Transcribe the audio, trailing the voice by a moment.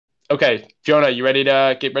Okay, Jonah, you ready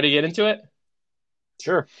to get into it?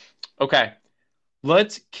 Sure. Okay,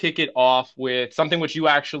 let's kick it off with something which you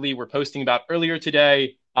actually were posting about earlier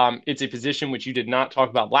today. It's a position which you did not talk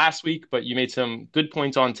about last week, but you made some good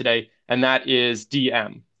points on today, and that is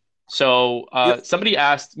DM. So Yep. somebody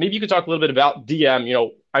asked, maybe you could talk a little bit about DM.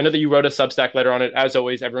 I know that you wrote a Substack letter on it. As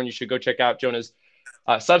always, everyone, you should go check out Jonah's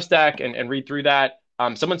Substack and read through that.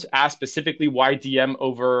 Someone's asked specifically why DM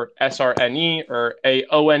over SRNE or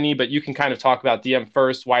AONE, but you can kind of talk about DM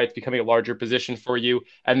first, why it's becoming a larger position for you,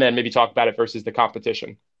 and then maybe talk about it versus the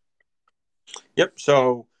competition. Yep.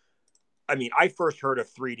 So, I first heard of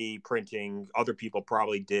 3D printing. Other people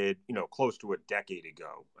probably did, close to a decade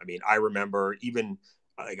ago. I remember even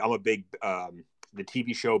like I'm a big the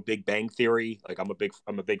TV show Big Bang Theory. Like I'm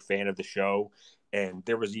a big fan of the show, and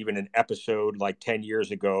there was even an episode like 10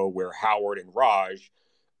 years ago where Howard and Raj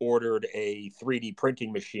ordered a 3D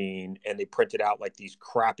printing machine, and they printed out like these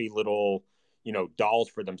crappy little, dolls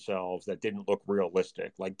for themselves that didn't look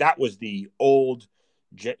realistic. Like that was the old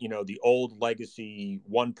legacy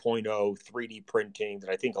 1.0 3D printing that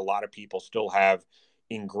I think a lot of people still have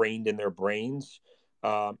ingrained in their brains.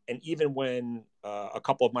 And even when a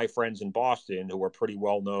couple of my friends in Boston, who are pretty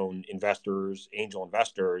well known investors, angel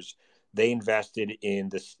investors, they invested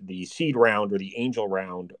in the seed round or the angel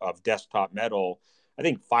round of Desktop Metal, I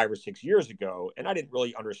think 5 or 6 years ago. And I didn't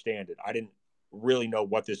really understand it. I didn't really know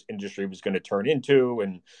what this industry was going to turn into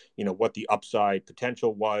and, what the upside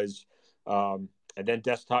potential was. And then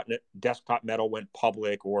Desktop Metal went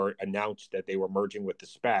public or announced that they were merging with the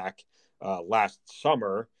SPAC last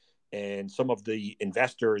summer, and some of the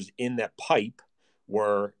investors in that pipe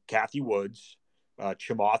were Kathy Woods,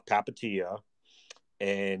 Chamath Papatia,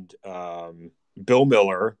 and Bill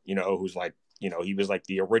Miller. Who's like he was like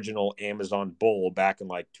the original Amazon bull back in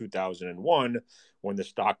like 2001 when the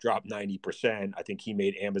stock dropped 90%. I think he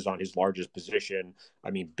made Amazon his largest position.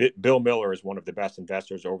 Bill Miller is one of the best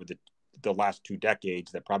investors over the last 2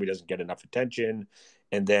 decades that probably doesn't get enough attention.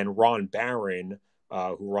 And then Ron Barron,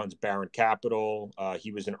 who runs Barron Capital,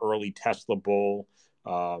 he was an early Tesla bull.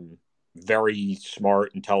 Very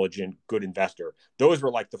smart, intelligent, good investor. Those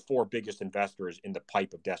were like the four biggest investors in the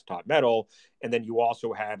pipe of Desktop Metal. And then you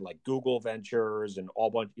also had like Google Ventures and a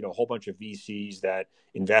whole bunch of VCs that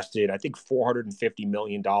invested, I think, $450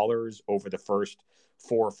 million over the first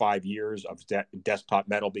 4 or 5 years of Desktop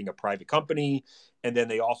Metal being a private company. And then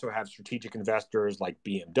they also have strategic investors like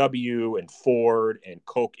BMW and Ford and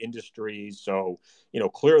Koch Industries. So,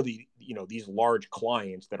 clearly, these large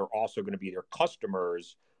clients that are also going to be their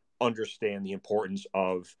customers understand the importance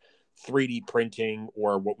of 3D printing,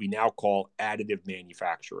 or what we now call additive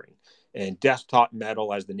manufacturing. And Desktop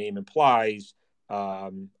Metal, as the name implies,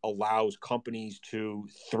 allows companies to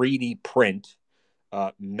 3D print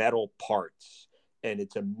metal parts. And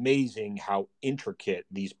it's amazing how intricate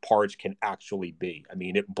these parts can actually be.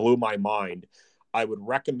 It blew my mind. I would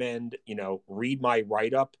recommend, read my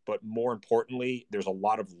write up, but more importantly, there's a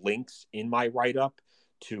lot of links in my write up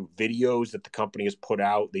to videos that the company has put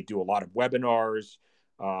out. They do a lot of webinars,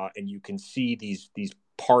 and you can see these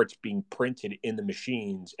parts being printed in the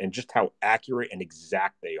machines and just how accurate and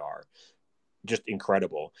exact they are. Just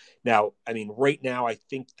incredible. Now, right now, I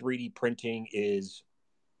think 3D printing is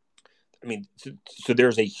so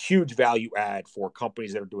there's a huge value add for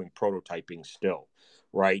companies that are doing prototyping still,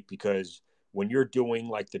 right? Because when you're doing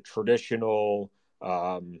like the traditional,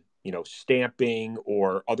 stamping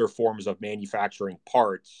or other forms of manufacturing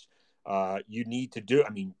parts, you need to do.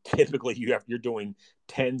 Typically you're doing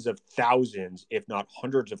tens of thousands, if not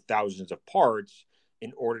hundreds of thousands of parts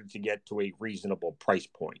in order to get to a reasonable price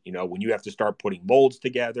point. When you have to start putting molds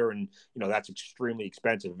together, and that's extremely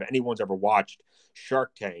expensive. If anyone's ever watched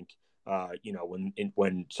Shark Tank,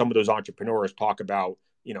 when some of those entrepreneurs talk about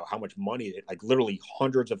how much money, like literally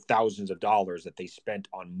hundreds of thousands of dollars that they spent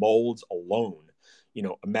on molds alone.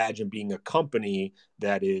 Imagine being a company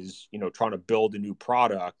that is trying to build a new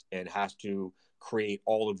product and has to create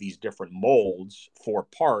all of these different molds for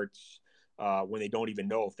parts, when they don't even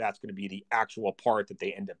know if that's going to be the actual part that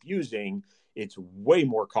they end up using. It's way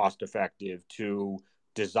more cost effective to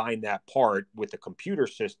design that part with a computer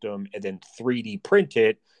system and then 3D print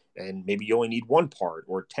it, and maybe you only need one part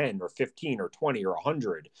or 10 or 15 or 20 or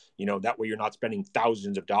 100. That way you're not spending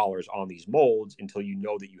thousands of dollars on these molds until you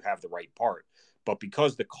know that you have the right part. But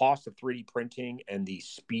because the cost of 3D printing and the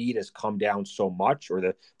speed has come down so much, or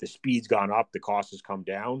the speed's gone up, the cost has come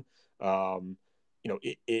down.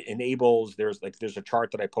 It enables, there's a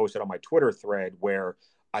chart that I posted on my Twitter thread where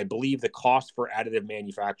I believe the cost for additive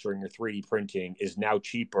manufacturing or 3D printing is now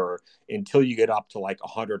cheaper until you get up to like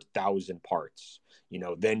 100,000 parts.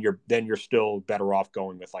 Then you're still better off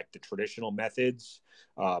going with like the traditional methods,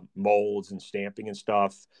 molds and stamping and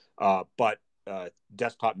stuff. But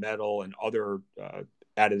Desktop Metal and other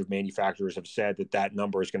additive manufacturers have said that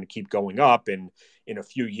number is going to keep going up, and in a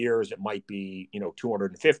few years it might be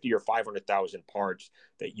 250 or 500,000 parts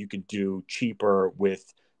that you could do cheaper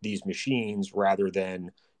with these machines rather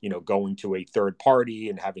than going to a third party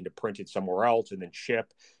and having to print it somewhere else and then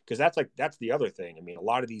ship, because that's the other thing. I mean, a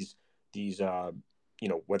lot of these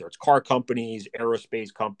whether it's car companies,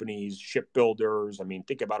 aerospace companies, shipbuilders. I mean,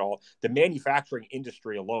 think about all the manufacturing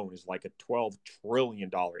industry alone is like a $12 trillion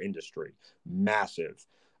industry, massive.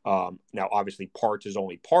 Now, obviously, parts is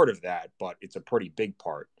only part of that, but it's a pretty big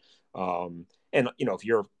part. And if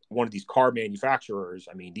you're one of these car manufacturers,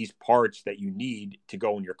 I mean, these parts that you need to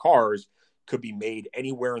go in your cars could be made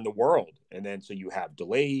anywhere in the world. And then so you have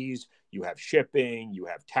delays, you have shipping, you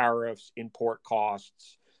have tariffs, import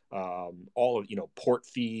costs, all of port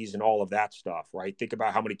fees and all of that stuff, right? Think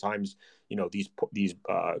about how many times these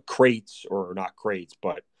crates, or not crates,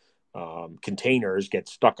 but containers get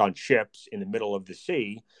stuck on ships in the middle of the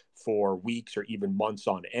sea for weeks or even months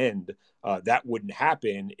on end. That wouldn't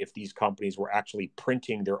happen if these companies were actually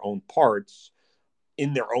printing their own parts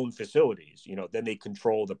in their own facilities. Then they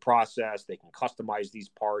control the process, they can customize these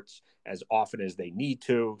parts as often as they need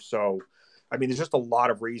to. So I mean, there's just a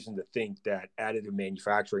lot of reason to think that additive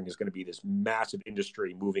manufacturing is going to be this massive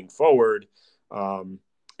industry moving forward.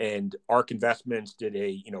 And ARK Investments did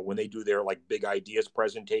when they do their like big ideas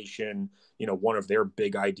presentation, one of their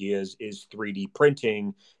big ideas is 3D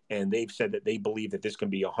printing. And they've said that they believe that this can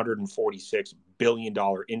be a $146 billion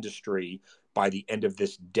industry by the end of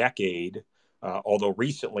this decade. Although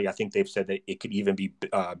recently, I think they've said that it could even be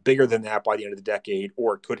bigger than that by the end of the decade,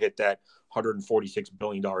 or it could hit that $146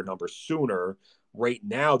 billion number sooner. Right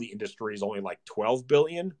now, the industry is only like 12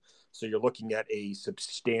 billion. So you're looking at a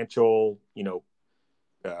substantial,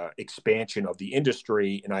 expansion of the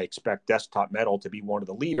industry. And I expect Desktop Metal to be one of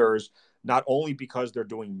the leaders, not only because they're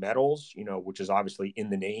doing metals, which is obviously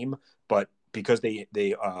in the name, but because they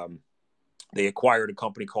acquired a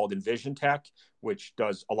company called Envision Tech, which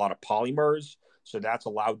does a lot of polymers. So that's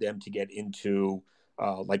allowed them to get into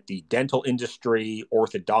like the dental industry,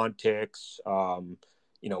 orthodontics,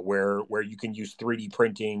 where you can use 3D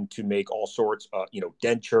printing to make all sorts of,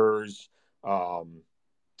 dentures,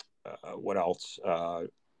 what else?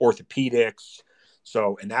 Orthopedics.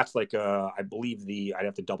 So, and that's like, I believe I'd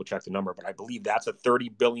have to double check the number, but I believe that's a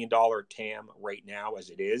 $30 billion TAM right now as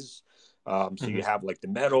it is. So you have like the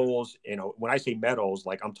metals, when I say metals,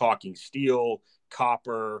 like I'm talking steel,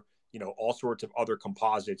 copper, all sorts of other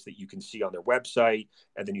composites that you can see on their website.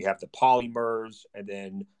 And then you have the polymers. And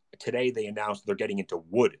then today they announced they're getting into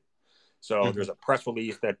wood. So there's a press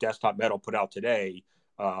release that Desktop Metal put out today.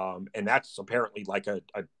 And that's apparently like a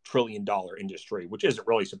 $1 trillion industry, which isn't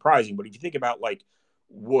really surprising. But if you think about like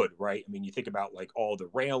wood, right? I mean, you think about like all the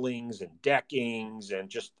railings and deckings and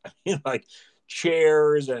just like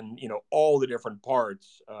chairs and all the different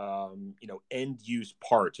parts, end use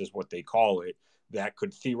parts is what they call it, that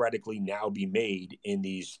could theoretically now be made in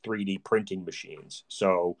these 3D printing machines.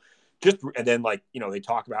 So and then like they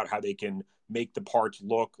talk about how they can make the parts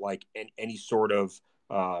look like any sort of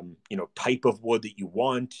type of wood that you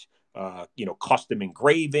want, custom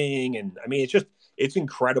engraving. And I mean, it's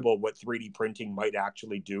incredible what 3D printing might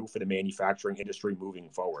actually do for the manufacturing industry moving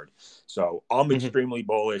forward. So I'm extremely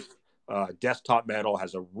bullish. Desktop Metal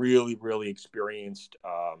has a really, really experienced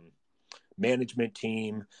management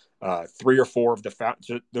team. 3 or 4 of the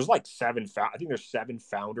so there's like 7. I think there's 7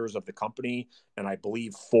 founders of the company, and I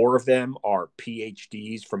believe 4 of them are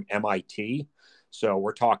PhDs from MIT. So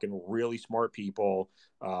we're talking really smart people.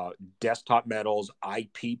 Desktop Metal's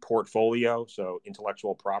IP portfolio, so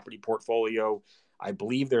intellectual property portfolio, I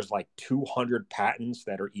believe there's like 200 patents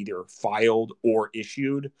that are either filed or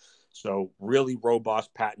issued. So really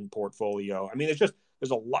robust patent portfolio. I mean,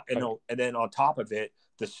 there's a lot, and then on top of it,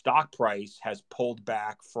 the stock price has pulled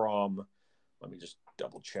back from, let me just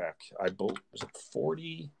double check. I believe, was it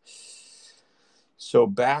 40? So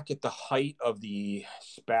back at the height of the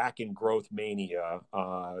SPAC and growth mania,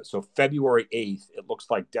 so February 8th, it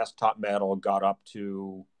looks like Desktop Metal got up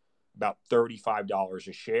to about $35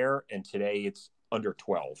 a share, and today it's under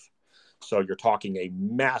 12. So you're talking a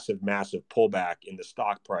massive, massive pullback in the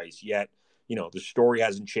stock price. Yet, the story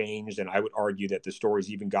hasn't changed, and I would argue that the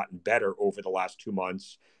story's even gotten better over the last 2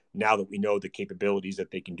 months now that we know the capabilities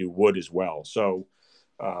that they can do wood as well. So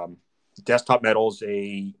Desktop Metal's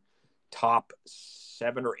a top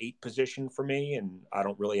 7 or 8 position for me, and I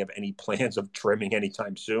don't really have any plans of trimming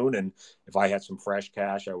anytime soon. And if I had some fresh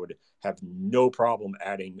cash, I would have no problem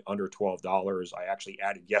adding under $12. I actually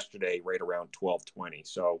added yesterday right around 12.20.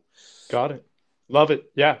 So Got it. Love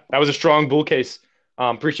it. Yeah, that was a strong bull case.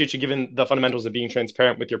 Appreciate you giving the fundamentals of being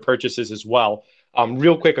transparent with your purchases as well.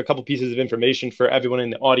 Real quick, a couple pieces of information for everyone in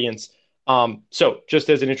the audience. So just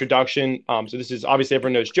as an introduction, so this is obviously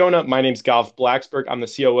everyone knows Jonah. My name's Gav Blacksberg. I'm the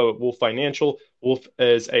COO at Wolf Financial. Wolf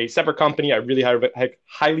is a separate company. I really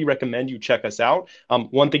highly recommend you check us out.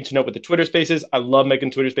 One thing to note with the Twitter spaces, I love making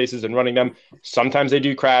Twitter spaces and running them. Sometimes they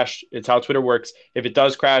do crash. It's how Twitter works. If it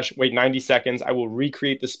does crash, wait 90 seconds. I will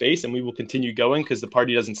recreate the space and we will continue going because the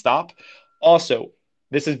party doesn't stop. Also,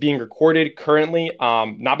 this is being recorded currently.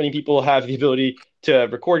 Not many people have the ability to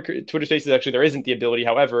record Twitter Spaces. Actually, there isn't the ability.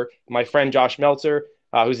 However, my friend Josh Meltzer,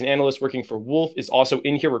 who's an analyst working for Wolf, is also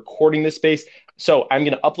in here recording this space. So I'm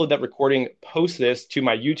going to upload that recording, post this to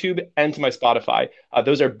my YouTube and to my Spotify.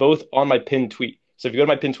 Those are both on my pinned tweet. So if you go to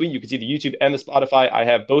my pinned tweet, you can see the YouTube and the Spotify. I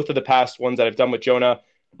have both of the past ones that I've done with Jonah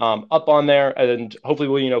up on there, and hopefully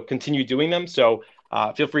we'll continue doing them. So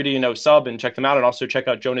feel free to sub and check them out, and also check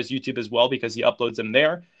out Jonah's YouTube as well because he uploads them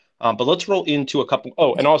there. But let's roll into a couple.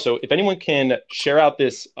 Oh, and also, if anyone can share out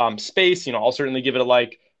this space, I'll certainly give it a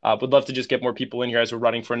like. Would love to just get more people in here as we're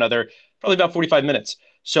running for another probably about 45 minutes.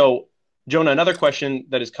 So, Jonah, another question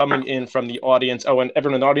that is coming in from the audience. Oh, and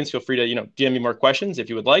everyone in the audience, feel free to DM me more questions if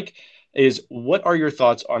you would like. Is what are your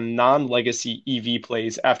thoughts on non-legacy EV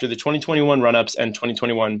plays after the 2021 run-ups and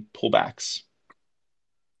 2021 pullbacks?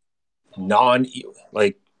 non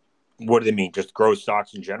like what do they mean? Just growth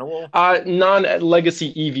stocks in general?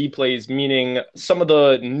 Non-legacy EV plays, meaning some of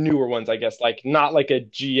the newer ones, I guess, like not like a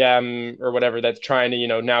GM or whatever that's trying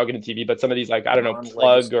to, now get into TV, but some of these like, I don't know,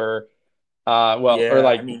 Plug Non-legacy. or, or Yeah, I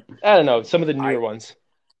like, mean, I don't know, some of the I newer ones.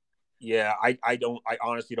 yeah, I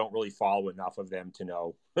honestly don't really follow enough of them to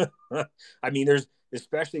know. I mean, there's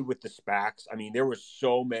especially with the SPACs. I mean, there were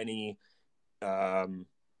so many. Um,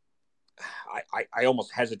 I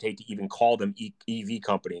almost hesitate to even call them EV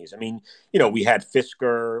companies. I mean, we had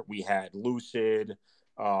Fisker, we had Lucid,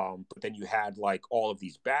 but then you had like all of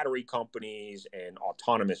these battery companies and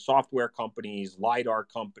autonomous software companies, LiDAR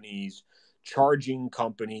companies, charging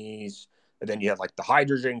companies, and then you had like the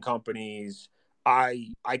hydrogen companies.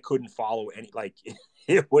 I couldn't follow any, like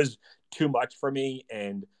it was too much for me,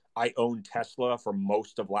 and I owned Tesla for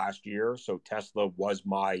most of last year, so Tesla was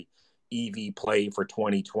my EV play for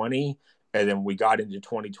 2020. And then we got into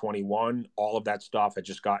 2021. All of that stuff had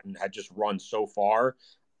just run so far.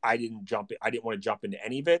 I didn't want to jump into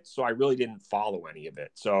any of it. So I really didn't follow any of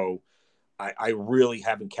it. So I really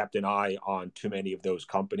haven't kept an eye on too many of those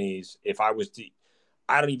companies. If I was to,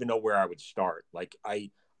 I don't even know where I would start. Like I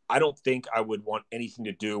don't think I would want anything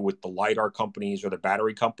to do with the LiDAR companies or the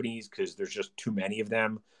battery companies because there's just too many of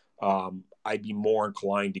them. I'd be more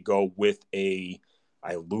inclined to go with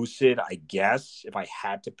I Lucid, I guess, if I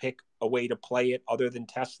had to pick a way to play it other than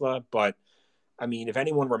Tesla. But I mean, if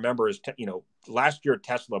anyone remembers, last year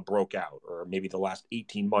Tesla broke out, or maybe the last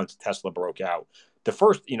 18 months Tesla broke out. The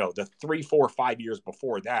first, the 3, 4, 5 years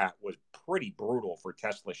before that was pretty brutal for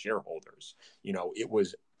Tesla shareholders. It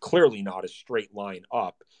was clearly not a straight line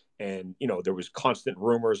up. And, there was constant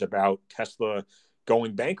rumors about Tesla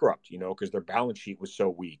going bankrupt, because their balance sheet was so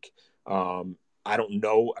weak. I don't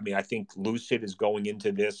know. I mean, I think Lucid is going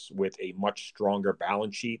into this with a much stronger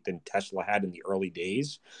balance sheet than Tesla had in the early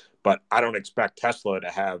days. But I don't expect Tesla to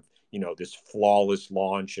have, this flawless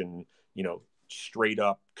launch and, straight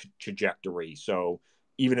up trajectory. So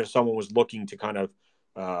even if someone was looking to kind of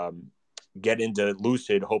get into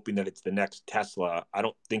Lucid, hoping that it's the next Tesla, I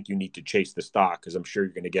don't think you need to chase the stock because I'm sure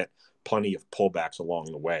you're going to get plenty of pullbacks along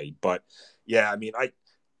the way. But yeah, I mean,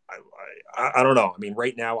 I don't know. I mean,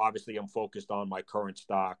 right now, obviously, I'm focused on my current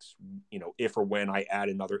stocks. If or when I add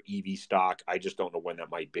another EV stock, I just don't know when that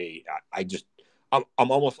might be. I'm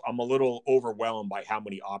a little overwhelmed by how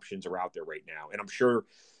many options are out there right now, and I'm sure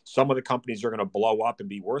some of the companies are going to blow up and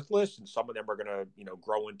be worthless, and some of them are going to,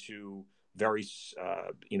 grow into very,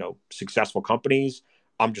 successful companies.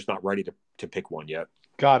 I'm just not ready to pick one yet.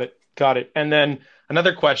 Got it. Got it. And then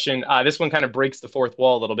another question. This one kind of breaks the fourth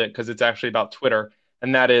wall a little bit because it's actually about Twitter.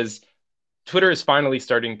 And that is Twitter is finally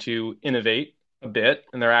starting to innovate a bit,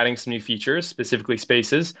 and they're adding some new features, specifically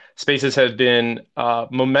Spaces. Spaces have been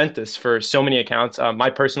momentous for so many accounts. My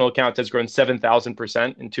personal account has grown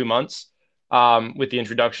 7,000% in 2 months with the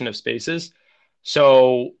introduction of Spaces.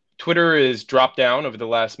 So Twitter is dropped down over the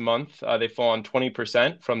last month. They've fallen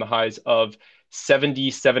 20% from the highs of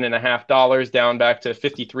 $77.50 down back to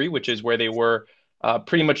 53, which is where they were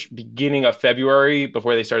pretty much beginning of February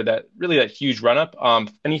before they started that huge run up.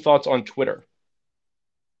 Any thoughts on Twitter?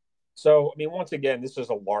 So, I mean, once again, this is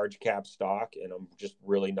a large cap stock, and I'm just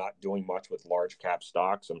really not doing much with large cap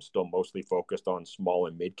stocks. I'm still mostly focused on small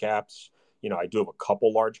and mid caps. I do have a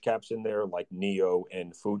couple large caps in there, like Neo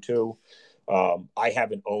and Futu. I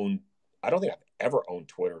haven't owned, I don't think I've ever owned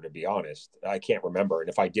Twitter, to be honest. I can't remember. And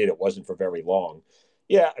if I did, it wasn't for very long.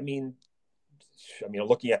 Yeah,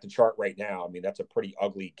 looking at the chart right now, I mean, that's a pretty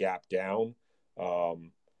ugly gap down.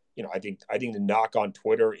 Um, I think the knock on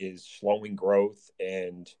Twitter is slowing growth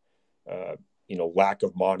and uh, lack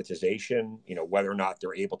of monetization. Whether or not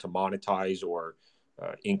they're able to monetize or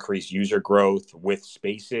increase user growth with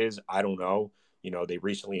Spaces, I don't know. They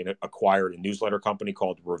recently acquired a newsletter company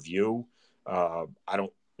called Review. I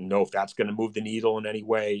don't know if that's going to move the needle in any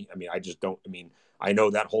way. I mean, I just don't. I mean, I know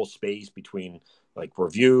that whole space between like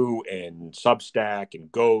Review and Substack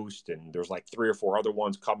and Ghost, and there's like three or four other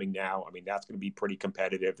ones coming now. I mean, that's going to be pretty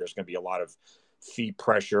competitive. There's going to be a lot of fee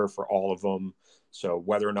pressure for all of them. So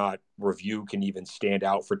whether or not Review can even stand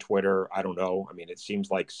out for Twitter, I don't know. I mean, it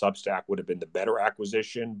seems like Substack would have been the better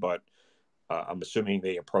acquisition, but I'm assuming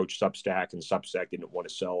they approached Substack and Substack didn't want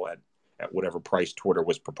to sell at whatever price Twitter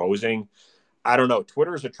was proposing. I don't know.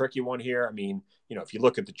 Twitter is a tricky one here. I mean, if you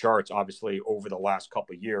look at the charts, obviously over the last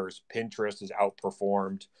couple of years, Pinterest has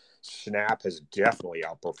outperformed. Snap has definitely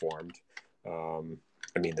outperformed. Um,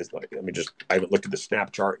 I mean, I haven't looked at the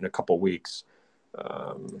Snap chart in a couple of weeks.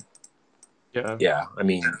 Um, Yeah. yeah,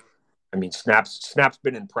 Snap's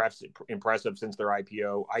been impressive since their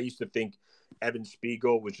IPO. I used to think Evan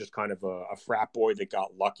Spiegel was just kind of a frat boy that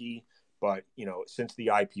got lucky, but since the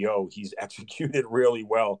IPO, he's executed really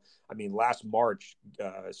well. I mean, last March,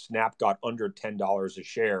 Snap got under $10 a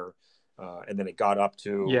share, and then it got up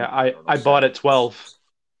Yeah, to I I don't know I bought seven. at 12.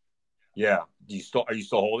 Yeah, do you still are you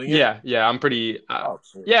still holding it? Yeah, I'm pretty Oh,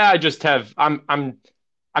 sweet. yeah, I just have I'm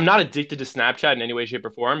not addicted to Snapchat in any way, shape,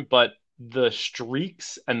 or form, but the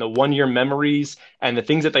streaks and the 1 year memories and the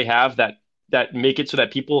things that they have that make it so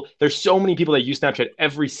that there's so many people that use Snapchat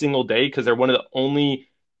every single day because they're one of the only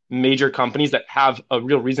major companies that have a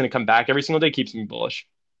real reason to come back every single day keeps me bullish.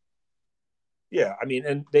 Yeah, I mean,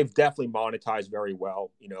 and they've definitely monetized very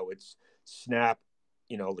well. It's Snap,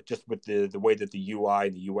 just with the way that the UI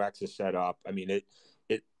and the UX is set up. I mean, it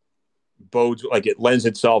bodes like it lends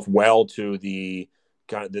itself well to the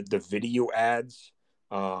kind of the video ads.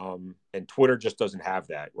 And Twitter just doesn't have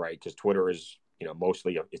that, right? Because Twitter is,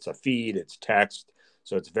 mostly it's a feed, it's text,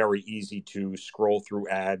 so it's very easy to scroll through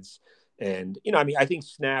ads. And I mean,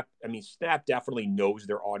 Snap definitely knows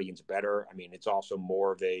their audience better. I mean, it's also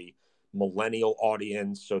more of a millennial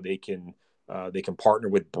audience, so they can partner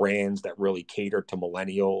with brands that really cater to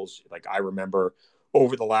millennials. Like I remember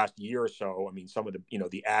over the last year or so, I mean, some of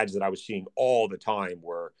the ads that I was seeing all the time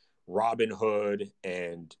were Robinhood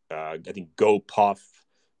and I think Go Puff,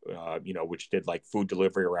 which did like food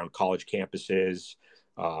delivery around college campuses.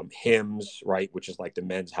 Hims, right, which is like the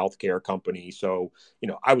men's healthcare company. So,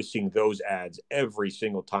 I was seeing those ads every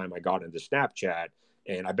single time I got into Snapchat.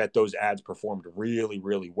 And I bet those ads performed really,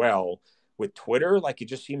 really well. With Twitter, like it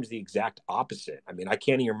just seems the exact opposite. I mean, I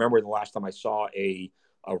can't even remember the last time I saw a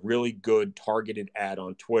really good targeted ad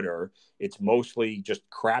on Twitter. It's mostly just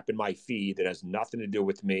crap in my feed that has nothing to do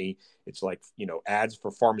with me. It's like, ads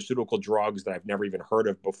for pharmaceutical drugs that I've never even heard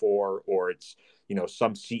of before, or it's,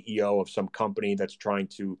 some CEO of some company that's trying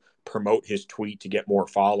to promote his tweet to get more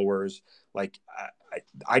followers. Like,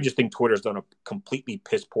 I just think Twitter's done a completely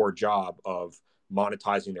piss poor job of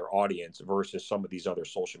monetizing their audience versus some of these other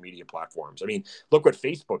social media platforms. I mean, look what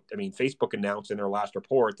Facebook announced in their last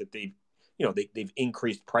report that they've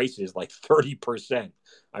increased prices like 30%.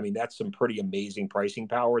 I mean, that's some pretty amazing pricing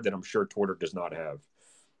power that I'm sure Twitter does not have.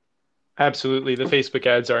 Absolutely. The Facebook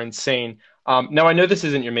ads are insane. Now, I know this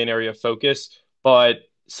isn't your main area of focus, but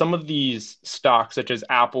some of these stocks, such as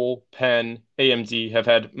Apple, Penn, AMD, have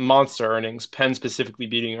had monster earnings, Penn specifically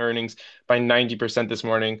beating earnings by 90% this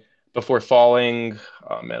morning before falling.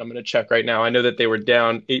 Oh, man, I'm going to check right now. I know that they were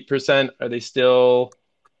down 8%. Are they still?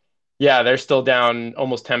 Yeah, they're still down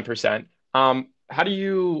almost 10%. What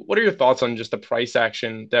are your thoughts on just the price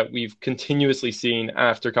action that we've continuously seen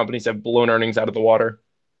after companies have blown earnings out of the water?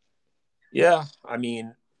 Yeah, I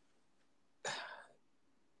mean,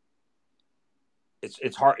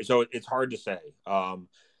 it's hard. So it's hard to say.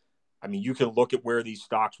 I mean, you can look at where these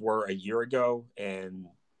stocks were a year ago and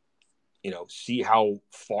see how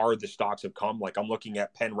far the stocks have come. Like I'm looking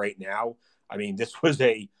at Penn right now. I mean, this was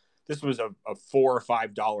a $4 or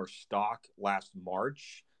 $5 stock last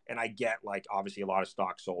March. And I get like obviously a lot of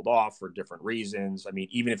stocks sold off for different reasons. I mean,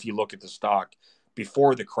 even if you look at the stock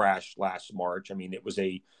before the crash last March. I mean, it was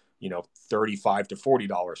a, $35 to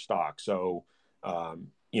 $40 stock. So,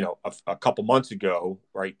 a couple months ago,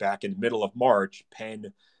 right back in the middle of March,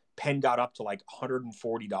 Penn got up to like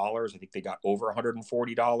 $140. I think they got over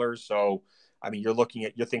 $140. So, I mean,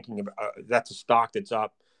 you're thinking about that's a stock that's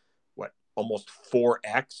up what, almost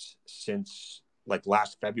 4x since like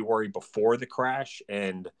last February before the crash.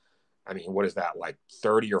 And I mean, what is that, like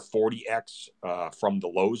 30 or 40x from the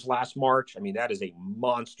lows last March? I mean, that is a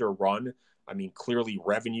monster run. I mean, clearly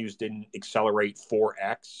revenues didn't accelerate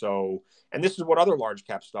 4x. So, and this is what other large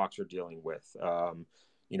cap stocks are dealing with.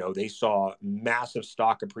 They saw massive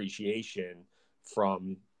stock appreciation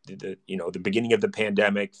from the beginning of the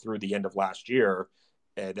pandemic through the end of last year.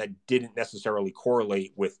 That didn't necessarily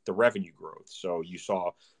correlate with the revenue growth. So you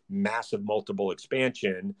saw massive multiple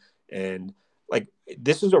expansion, and like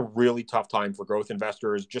this is a really tough time for growth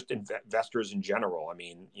investors, just investors in general. I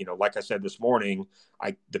mean, like I said this morning,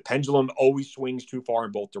 the pendulum always swings too far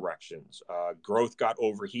in both directions. Growth got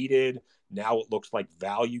overheated. Now it looks like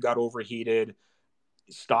value got overheated.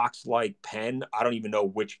 Stocks like Penn, I don't even know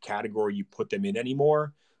which category you put them in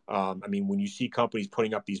anymore. I mean, when you see companies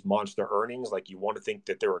putting up these monster earnings, like you want to think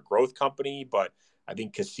that they're a growth company, but I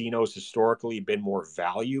think casinos historically have been more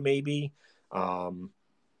value, maybe.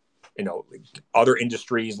 Other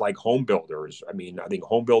industries like home builders. I mean, I think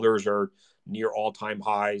home builders are near all-time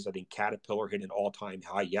highs. I think Caterpillar hit an all-time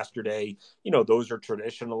high yesterday. Those are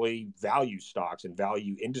traditionally value stocks and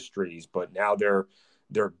value industries, but now they're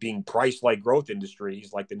being priced like growth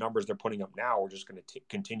industries. Like the numbers they're putting up now are just going to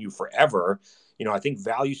continue forever. I think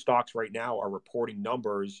value stocks right now are reporting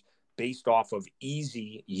numbers based off of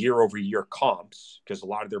easy year-over-year comps because a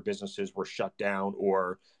lot of their businesses were shut down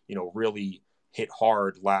or, really hit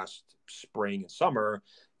hard last spring and summer,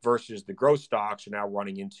 versus the growth stocks are now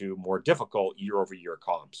running into more difficult year-over-year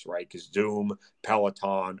comps, right? Because Zoom,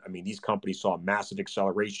 Peloton, I mean, these companies saw a massive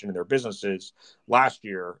acceleration in their businesses last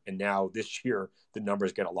year, and now this year the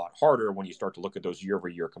numbers get a lot harder when you start to look at those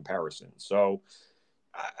year-over-year comparisons. So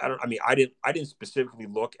I didn't specifically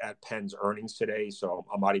look at Penn's earnings today, so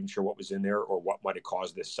I'm not even sure what was in there or what might have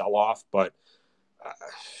caused this sell-off, but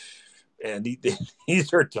and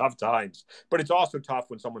these are tough times. But it's also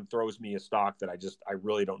tough when someone throws me a stock that I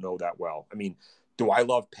really don't know that well. I mean, do I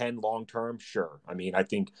love Penn long term? Sure. I mean, I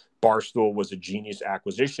think Barstool was a genius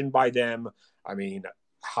acquisition by them. I mean,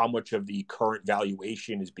 how much of the current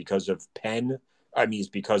valuation is because of Penn? I mean, it's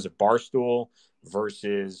because of Barstool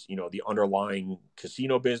versus the underlying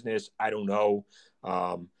casino business. I don't know.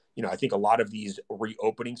 I think a lot of these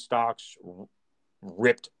reopening stocks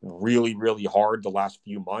ripped really, really hard the last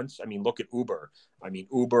few months. I mean, look at Uber. I mean,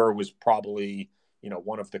 Uber was probably,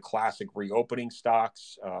 one of the classic reopening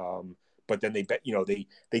stocks. But then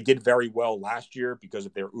they did very well last year because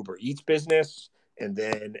of their Uber Eats business. And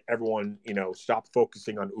then everyone, stopped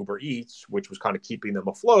focusing on Uber Eats, which was kind of keeping them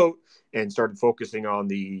afloat, and started focusing on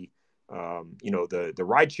the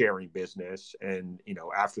ride sharing business. And,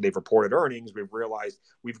 after they've reported earnings,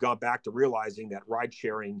 we've gone back to realizing that ride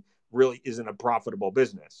sharing really isn't a profitable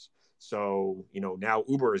business. So, now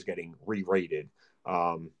Uber is getting re-rated.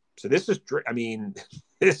 So this is, I mean,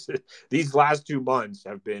 these last 2 months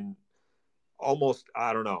have been almost,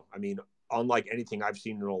 I don't know. I mean, unlike anything I've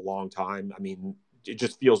seen in a long time. I mean, it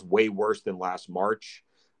just feels way worse than last March.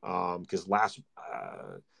 Because last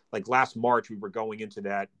March, we were going into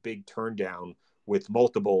that big turn down with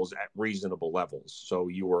multiples at reasonable levels. So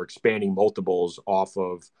you were expanding multiples off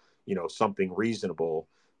of, something reasonable.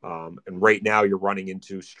 And right now you're running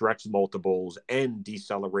into stretched multiples and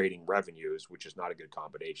decelerating revenues, which is not a good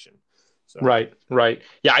combination. So, Right, right.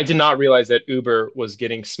 Yeah, I did not realize that Uber was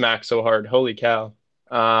getting smacked so hard. Holy cow.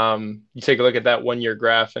 You take a look at that 1 year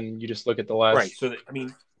graph and you just look at the right. last.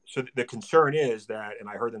 So the concern is that, and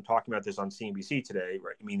I heard them talking about this on CNBC today,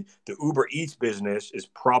 right? I mean, the Uber Eats business is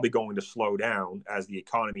probably going to slow down as the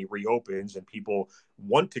economy reopens and people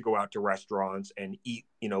want to go out to restaurants and eat,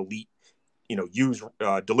 use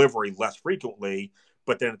delivery less frequently.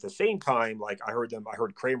 But then at the same time, like I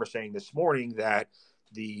heard Kramer saying this morning that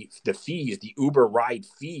the fees, the Uber ride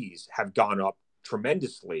fees have gone up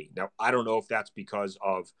tremendously. Now, I don't know if that's because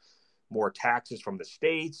of more taxes from the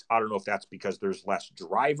states. I don't know if that's because there's less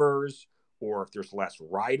drivers or if there's less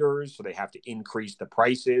riders. So they have to increase the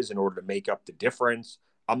prices in order to make up the difference.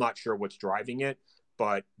 I'm not sure what's driving it,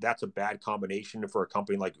 but that's a bad combination for a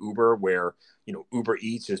company like Uber where, Uber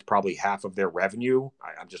Eats is probably half of their revenue.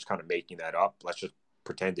 I'm just kind of making that up. Let's just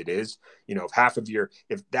pretend it is.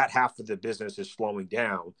 If that half of the business is slowing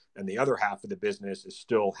down and the other half of the business is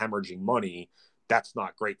still hemorrhaging money, that's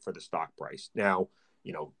not great for the stock price. Now,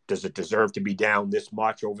 does it deserve to be down this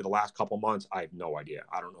much over the last couple months? I have no idea.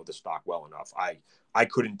 I don't know the stock well enough. I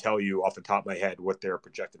couldn't tell you off the top of my head what their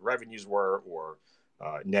projected revenues were or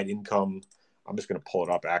net income. I'm just going to pull it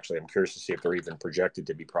up. Actually, I'm curious to see if they're even projected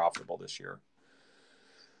to be profitable this year.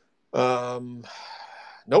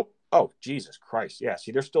 Nope. Oh, Jesus Christ. Yeah.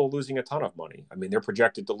 See, they're still losing a ton of money. I mean, they're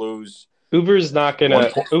projected to lose one point.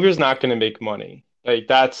 Uber's not gonna make money. Like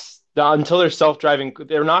until they're self-driving,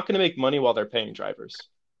 they're not gonna make money while they're paying drivers.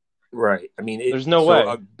 Right. I mean, There's no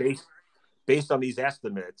so way. based on these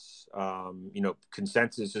estimates,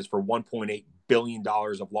 consensus is for $1.8 billion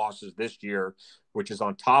of losses this year, which is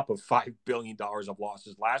on top of $5 billion of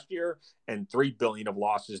losses last year and $3 billion of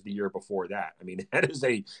losses the year before that. I mean, that is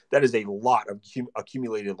a lot of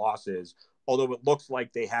accumulated losses. Although it looks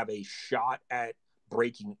like they have a shot at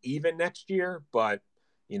breaking even next year, but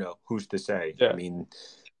who's to say? I Yeah. mean,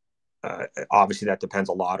 obviously that depends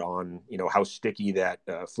a lot on how sticky that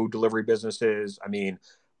food delivery business is. I mean,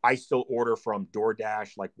 I still order from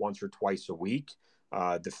DoorDash like once or twice a week.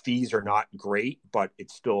 The fees are not great, but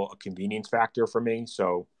it's still a convenience factor for me.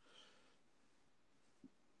 So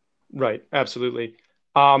Right, absolutely.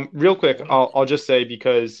 Real quick, I'll just say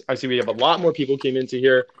because I see we have a lot more people came into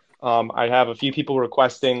here. I have a few people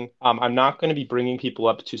requesting. I'm not going to be bringing people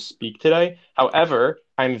up to speak today. However,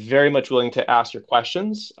 I'm very much willing to ask your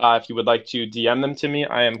questions. If you would like to DM them to me,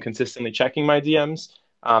 I am consistently checking my DMs,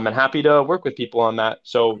 and happy to work with people on that.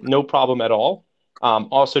 So no problem at all.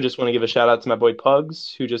 Also, just want to give a shout out to my boy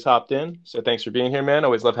Pugs who just hopped in. So thanks for being here, man.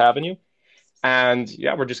 Always love having you. And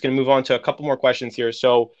yeah, we're just going to move on to a couple more questions here.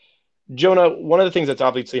 So. Jonah, one of the things that's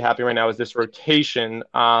obviously happening right now is this rotation,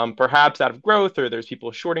 perhaps out of growth or there's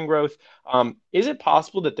people shorting growth. Is it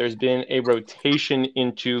possible that there's been a rotation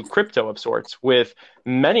into crypto of sorts with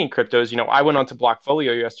many cryptos? I went onto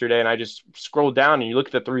Blockfolio yesterday and I just scrolled down and you look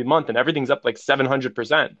at the 3 month and everything's up like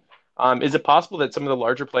 700%. Is it possible that some of the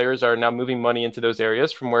larger players are now moving money into those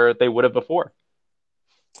areas from where they would have before?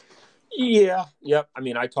 yeah, yep. I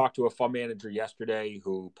mean, I talked to a fund manager yesterday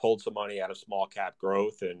who pulled some money out of small cap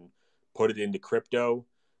growth and put it into crypto.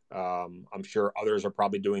 I'm sure others are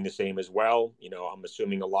probably doing the same as well. I'm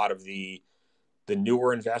assuming a lot of the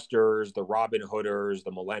newer investors, the Robin Hooders,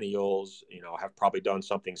 the millennials, have probably done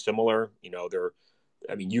something similar.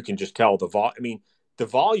 I mean, you can just tell I mean, the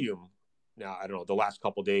volume now, I don't know, the last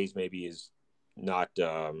couple of days maybe is not,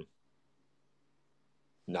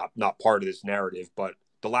 not part of this narrative, but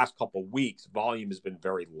the last couple of weeks, volume has been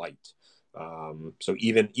very light. So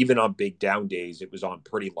even on big down days, it was on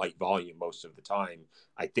pretty light volume most of the time.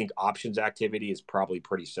 I think options activity is probably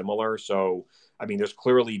pretty similar. So I mean, there's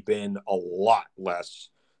clearly been a lot less,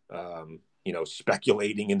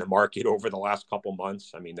 speculating in the market over the last couple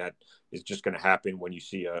months. I mean, that is just going to happen when you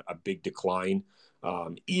see a big decline.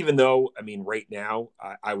 Even though, I mean, right now,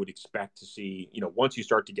 I would expect to see, once you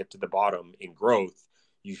start to get to the bottom in growth,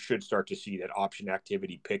 you should start to see that option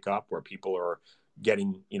activity pick up where people are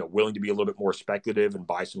getting, willing to be a little bit more speculative and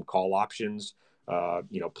buy some call options,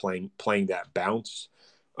 playing that bounce.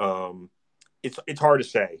 Um, it's hard to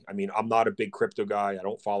say. I mean, I'm not a big crypto guy. I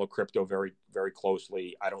don't follow crypto very, very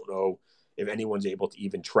closely. I don't know if anyone's able to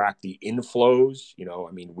even track the inflows.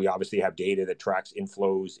 I mean, we obviously have data that tracks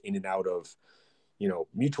inflows in and out of,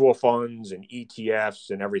 mutual funds and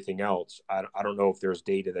ETFs and everything else. I don't know if there's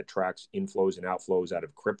data that tracks inflows and outflows out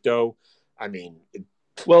of crypto. I mean,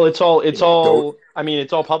 Well, do I mean,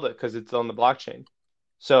 it's all public because it's on the blockchain.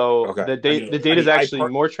 So okay. the data is actually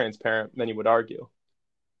more transparent than you would argue.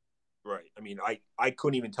 Right. I mean, I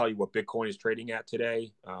couldn't even tell you what Bitcoin is trading at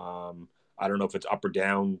today. I don't know if it's up or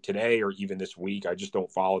down today or even this week. I just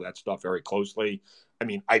don't follow that stuff very closely. I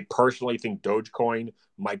mean, I personally think Dogecoin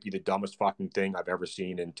might be the dumbest fucking thing I've ever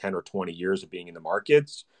seen in 10 or 20 years of being in the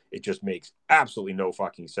markets. It just makes absolutely no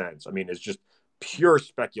fucking sense. I mean, it's just pure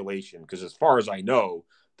speculation because as far as I know,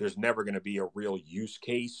 there's never going to be a real use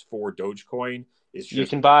case for Dogecoin. It's You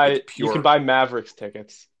can pure. buy Mavericks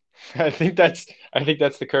tickets. I think that's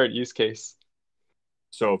the current use case.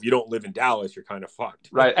 So if you don't live in Dallas, you're kind of fucked.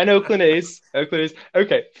 Right. And Oakland A's. Oakland A's.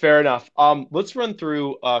 Okay, fair enough. Let's run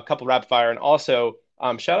through a couple rapid fire and also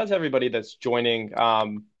shout out to everybody that's joining,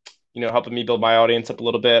 helping me build my audience up a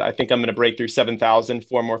little bit. I think I'm gonna break through 7,000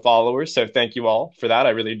 for more followers. So thank you all for that. I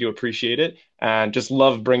really do appreciate it and just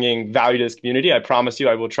love bringing value to this community. I promise you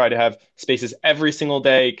I will try to have spaces every single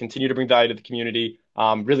day, continue to bring value to the community.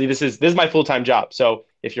 Really, this is my full-time job. So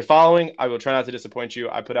if you're following, I will try not to disappoint you.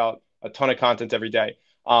 I put out a ton of content every day.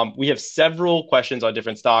 We have several questions on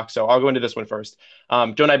different stocks, so I'll go into this one first.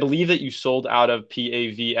 Joan, I believe that you sold out of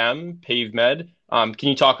PAVM, PaveMed. Can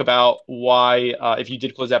you talk about why, if you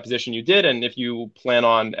did close that position, you did, and if you plan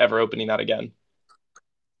on ever opening that again?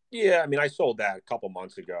 Yeah, I mean, I sold that a couple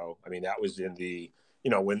months ago. I mean, that was in the,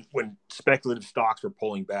 when speculative stocks were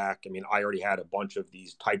pulling back. I mean, I already had a bunch of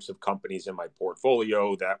these types of companies in my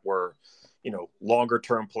portfolio that were, longer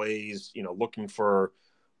term plays, looking for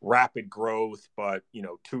rapid growth, but,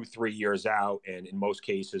 2, 3 years out, and in most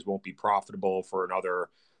cases won't be profitable for another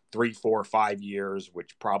 3, 4, 5 years,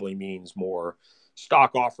 which probably means more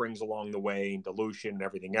stock offerings along the way and dilution and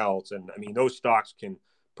everything else. And I mean, those stocks can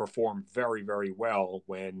perform very, very well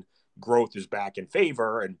when growth is back in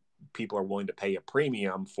favor and people are willing to pay a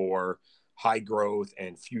premium for high growth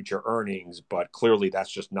and future earnings. But clearly,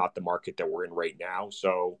 that's just not the market that we're in right now.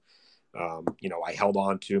 So, I held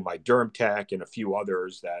on to my Derm Tech and a few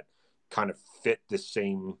others that kind of fit the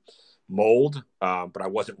same mold, but I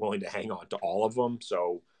wasn't willing to hang on to all of them.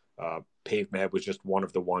 So, PaveMed was just one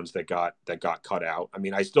of the ones that got cut out. I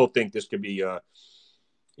mean, I still think this could be an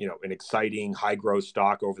exciting high growth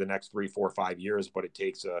stock over the next 3, 4, 5 years, but it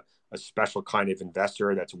takes a special kind of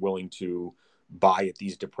investor that's willing to buy at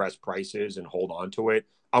these depressed prices and hold on to it.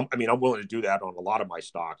 I mean, I'm willing to do that on a lot of my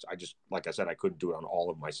stocks. I just, like I said, I couldn't do it on all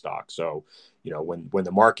of my stocks. So, when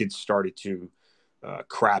the markets started to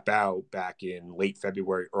crap out back in late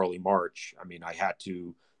February, early March, I mean, I had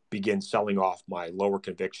to begin selling off my lower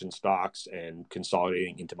conviction stocks and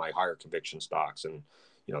consolidating into my higher conviction stocks. And,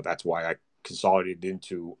 that's why I consolidated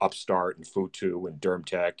into Upstart and Futu and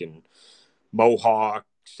Dermtech and Mohawk,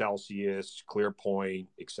 Celsius, Clearpoint,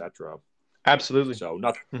 etc. Absolutely. So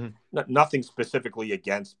Hmm. nothing specifically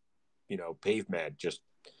against PaveMed. Just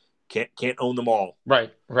can't own them all.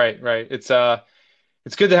 Right, right, right. It's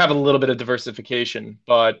good to have a little bit of diversification,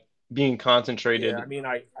 but being Yeah, I concentrated. mean,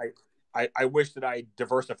 I wish that I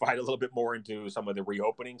diversified a little bit more into some of the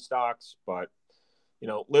reopening stocks, but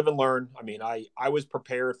live and learn. I mean, I was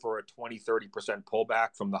prepared for a 20, 30%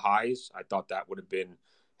 pullback from the highs. I thought that would have been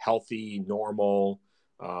healthy, normal.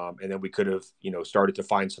 And then we could have, started to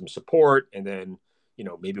find some support. And then,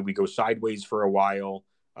 maybe we go sideways for a while.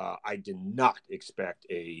 I did not expect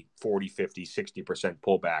a 40, 50, 60%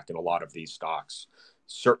 pullback in a lot of these stocks.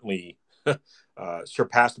 Certainly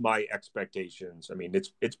surpassed my expectations. I mean,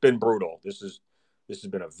 it's been brutal. This has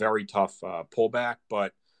been a very tough pullback,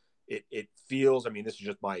 but it feels, I mean, this is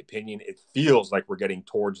just my opinion, it feels like we're getting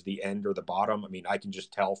towards the end or the bottom. I mean, I can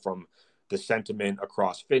just tell from the sentiment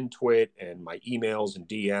across FinTwit and my emails and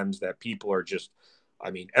DMs that people are just, I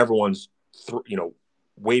mean, everyone's,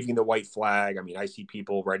 waving the white flag. I mean, I see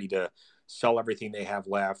people ready to sell everything they have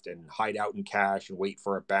left and hide out in cash and wait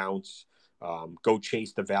for a bounce, go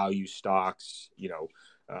chase the value stocks,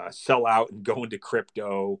 sell out and go into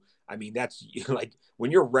crypto. I mean, that's like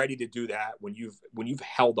when you're ready to do that, when you've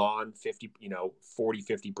held on 50, 40,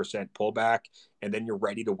 50% pullback, and then you're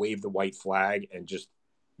ready to wave the white flag and just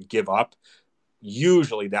give up,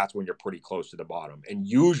 usually that's when you're pretty close to the bottom. And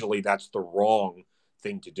usually that's the wrong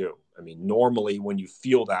thing to do. I mean, normally when you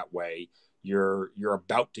feel that way, you're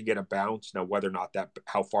about to get a bounce. Now, whether or not that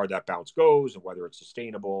how far that bounce goes and whether it's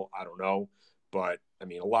sustainable, I don't know. But I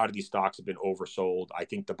mean, a lot of these stocks have been oversold. I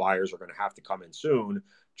think the buyers are going to have to come in soon,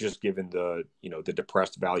 just given the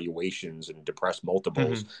depressed valuations and depressed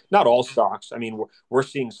multiples. Hmm. Not all stocks. I mean, we're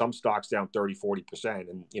seeing some stocks down 30, 40%,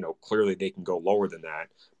 and clearly they can go lower than that.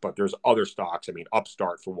 But there's other stocks. I mean,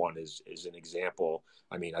 Upstart for one is an example.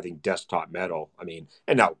 I mean, I think Desktop Metal. I mean,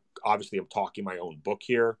 and now obviously I'm talking my own book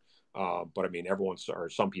here. But I mean, or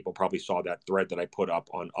some people probably saw that thread that I put up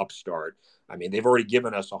on Upstart. I mean, they've already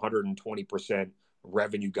given us 120%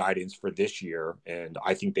 revenue guidance for this year, and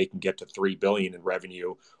I think they can get to 3 billion in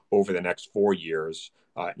revenue over the next 4 years.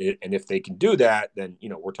 And if they can do that, then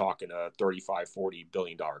we're talking a 35, 40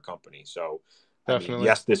 billion dollar company. So, I mean, Definitely.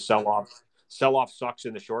 yes, this sell off sucks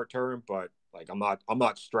in the short term, but like I'm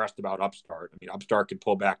not stressed about Upstart. I mean, Upstart could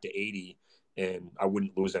pull back to 80 and I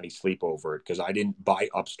wouldn't lose any sleep over it because I didn't buy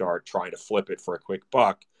Upstart trying to flip it for a quick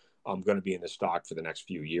buck. I'm going to be in the stock for the next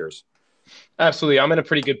few years. Absolutely. I'm in a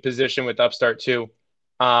pretty good position with Upstart too.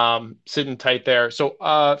 Sitting tight there. So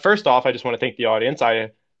first off, I just want to thank the audience.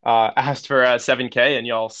 I asked for 7K and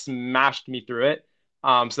y'all smashed me through it.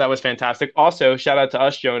 So that was fantastic. Also, shout out to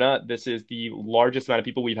us, Jonah. This is the largest amount of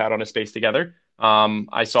people we've had on a space together.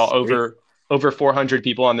 I saw Sweet. over 400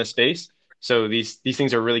 people on this space. So these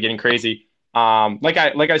things are really getting crazy. Like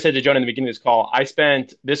I said to Jonah in the beginning of this call, I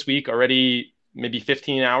spent this week already maybe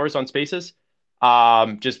 15 hours on spaces,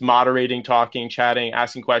 just moderating, talking, chatting,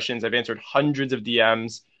 asking questions. I've answered hundreds of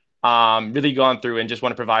DMs, really gone through and just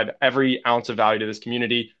want to provide every ounce of value to this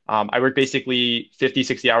community. I work basically 50,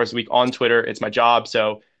 60 hours a week on Twitter. It's my job.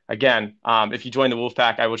 So again, if you join the Wolf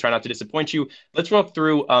Pack, I will try not to disappoint you. Let's walk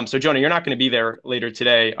through. So Jonah, you're not going to be there later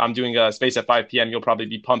today. I'm doing a space at 5 p.m. You'll probably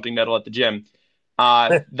be pumping metal at the gym.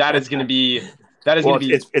 That is going to be that is going Well, to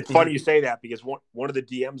be. it's funny Mhm. you say that because one of the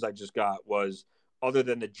DMs I just got was, other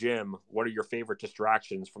than the gym, what are your favorite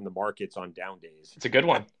distractions from the markets on down days? It's a good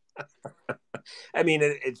one. I mean,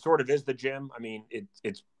 it sort of is the gym. I mean,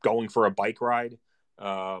 it's going for a bike ride.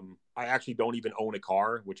 I actually don't even own a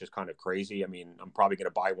car, which is kind of crazy. I mean, I'm probably going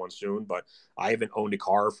to buy one soon, but I haven't owned a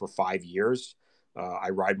car for 5 years. I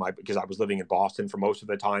ride my because I was living in Boston for most of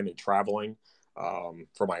the time and traveling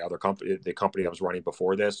for my other company, the company I was running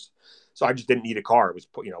before this. So I just didn't need a car. It was,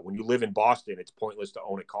 when you live in Boston, it's pointless to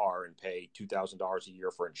own a car and pay $2,000 a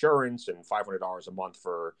year for insurance and $500 a month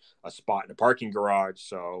for a spot in a parking garage.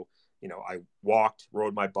 So I walked,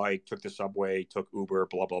 rode my bike, took the subway, took Uber,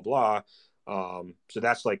 blah, blah, blah. So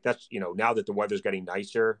now that the weather's getting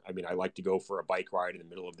nicer, I mean, I like to go for a bike ride in the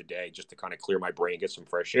middle of the day just to kind of clear my brain, get some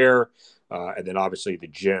fresh air. And then obviously the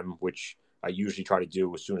gym, which I usually try to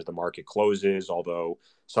do as soon as the market closes. Although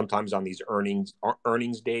sometimes on these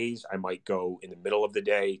earnings days, I might go in the middle of the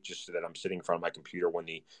day just so that I'm sitting in front of my computer when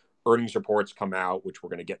the earnings reports come out, which we're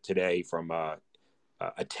going to get today from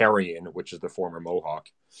Atarian, which is the former Mohawk.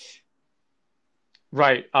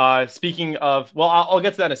 Right. Speaking of, well, I'll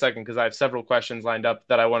get to that in a second because I have several questions lined up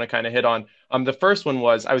that I want to kind of hit on. The first one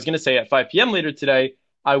was I was going to say at 5 p.m. later today,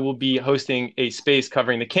 I will be hosting a space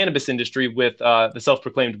covering the cannabis industry with the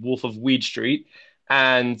self-proclaimed Wolf of Weed Street.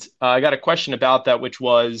 And I got a question about that, which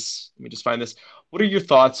was, let me just find this. What are your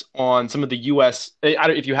thoughts on some of the U.S., I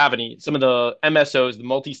don't, if you have any, some of the MSOs, the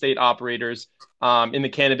multi-state operators in the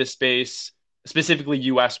cannabis space, specifically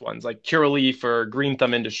U.S. ones like Curaleaf or Green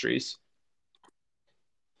Thumb Industries?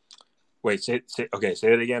 Wait, say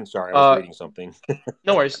it again. Sorry, I was Uh, reading something.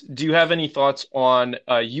 No worries. Do you have any thoughts on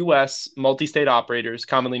U.S. multi-state operators,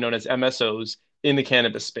 commonly known as MSOs, in the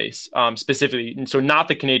cannabis space, specifically? And so not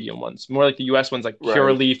the Canadian ones, more like the U.S. ones, like Right.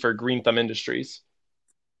 Curaleaf or Green Thumb Industries.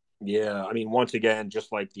 Yeah. I mean, once again,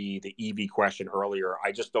 just like the EV question earlier,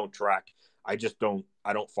 I just don't track. I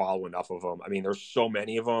don't follow enough of them. I mean, there's so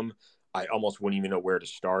many of them. I almost wouldn't even know where to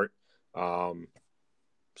start. Um,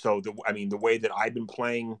 I mean, the way that I've been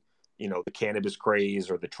playing, the cannabis craze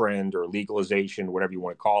or the trend or legalization, whatever you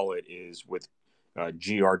want to call it, is with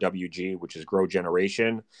GRWG, which is Grow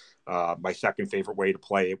Generation. My second favorite way to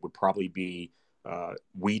play it would probably be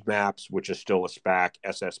Weed Maps, which is still a SPAC,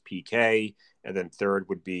 SSPK, and then third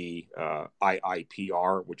would be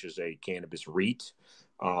IIPR, which is a cannabis REIT.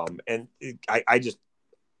 I just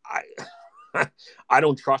I I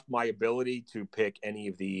don't trust my ability to pick any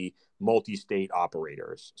of the multi-state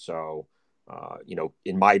operators. So,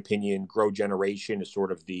 in my opinion, Grow Generation is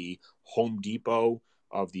sort of the Home Depot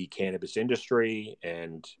of the cannabis industry,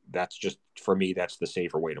 and that's just for me. That's the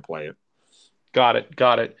safer way to play it. Got it.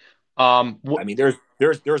 Got it. I mean, there's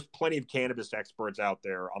plenty of cannabis experts out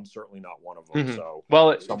there. I'm certainly not one of them. Mhm. So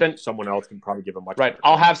Well, then someone else can probably give a much right. better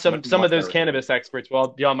I'll have some of much those better opinion. cannabis experts. Well,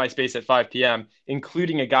 be on my space at 5 p.m.,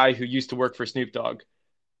 including a guy who used to work for Snoop Dogg.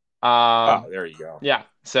 Oh, Um, there you go. yeah.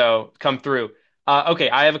 So come through. Okay,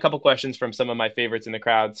 I have a couple questions from some of my favorites in the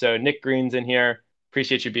crowd. So Nick Green's in here.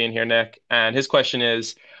 Appreciate you being here, Nick. And his question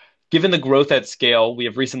is, given the growth at scale we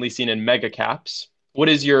have recently seen in mega caps, what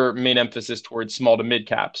is your main emphasis towards small to mid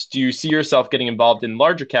caps? Do you see yourself getting involved in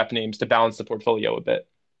larger cap names to balance the portfolio a bit?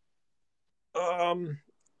 Um,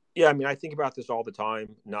 Yeah, I mean, I think about this all the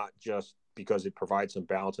time, not just because it provides some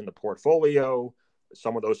balance in the portfolio.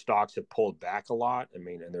 Some of those stocks have pulled back a lot. I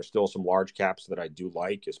mean, and there's still some large caps that I do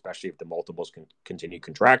like, especially if the multiples can continue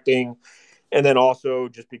contracting. And then also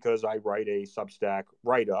just because I write a Substack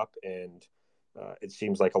write up, and it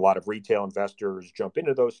seems like a lot of retail investors jump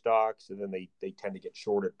into those stocks, and then they tend to get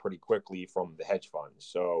shorted pretty quickly from the hedge funds.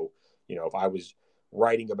 So, if I was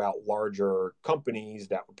writing about larger companies,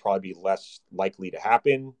 that would probably be less likely to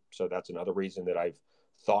happen. So that's another reason that I've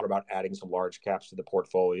thought about adding some large caps to the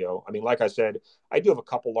portfolio. I mean, like I said, I do have a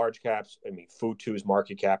couple large caps. I mean, Futu's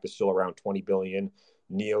market cap is still around 20 billion.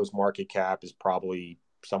 Neo's market cap is probably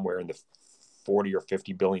somewhere in the 40 or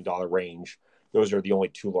 50 billion dollar range. Those are the only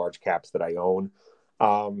two large caps that I own.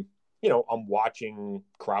 I'm watching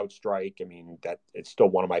CrowdStrike. I mean, that it's still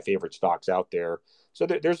one of my favorite stocks out there. So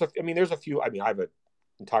there's a few. I mean, I have an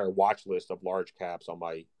entire watch list of large caps on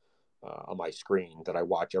my screen that I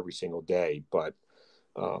watch every single day. But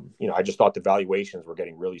I just thought the valuations were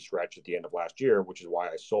getting really stretched at the end of last year, which is why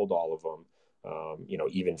I sold all of them.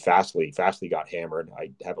 Even Fastly got hammered.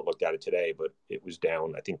 I haven't looked at it today, but it was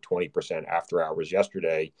down, I think, 20% after hours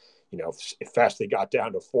yesterday. If Fastly got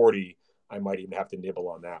down to 40, I might even have to nibble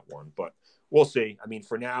on that one. But we'll see. I mean,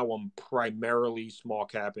 for now, I'm primarily small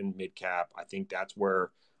cap and mid cap. I think that's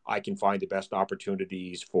where I can find the best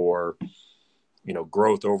opportunities for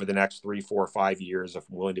growth over the next 3, 4, 5 years if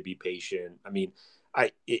I'm willing to be patient. I mean,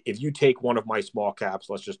 if you take one of my small caps,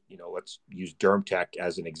 let's use DermTech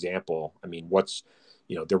as an example. I mean,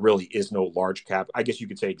 there really is no large cap. I guess you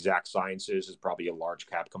could say Exact Sciences is probably a large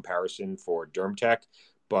cap comparison for DermTech,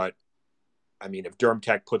 but I mean, if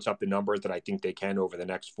DermTech puts up the numbers that I think they can over the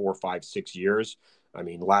next 4, 5, 6 years, I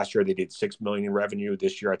mean, last year they did 6 million in revenue.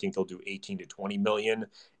 This year, I think they'll do 18 to 20 million,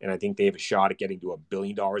 and I think they have a shot at getting to $1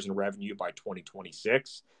 billion in revenue by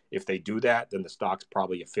 2026. If they do that, then the stock's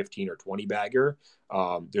probably a 15 or 20 bagger.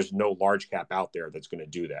 There's no large cap out there that's going to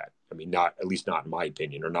do that. I mean, not at least not in my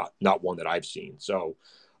opinion, or not one that I've seen. So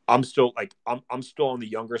I'm still on the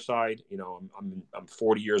younger side. I'm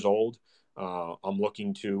 40 years old. I'm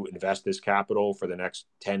looking to invest this capital for the next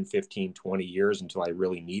 10, 15, 20 years until I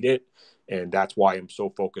really need it. And that's why I'm so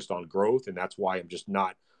focused on growth. And that's why I'm just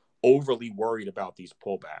not overly worried about these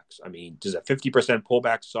pullbacks. I mean, does a 50%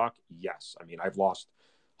 pullback suck? Yes. I mean, I've lost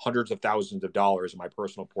hundreds of thousands of dollars in my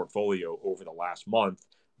personal portfolio over the last month,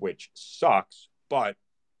 which sucks. But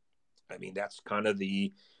I mean, that's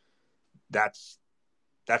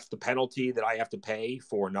that's the penalty that I have to pay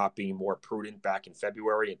for not being more prudent back in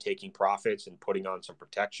February and taking profits and putting on some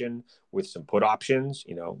protection with some put options.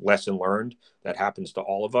 Lesson learned. That happens to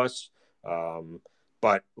all of us.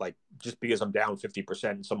 But like, just because I'm down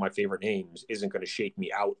 50% in some of my favorite names isn't going to shake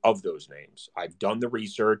me out of those names. I've done the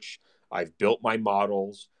research. I've built my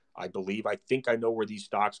models. I think I know where these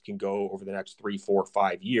stocks can go over the next 3, 4,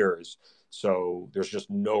 5 years. So there's just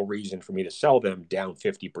no reason for me to sell them down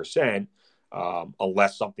 50%,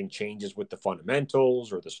 unless something changes with the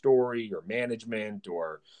fundamentals or the story or management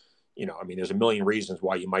or, I mean, there's a million reasons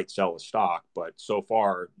why you might sell a stock, but so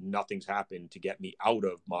far nothing's happened to get me out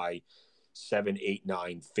of my 7, 8,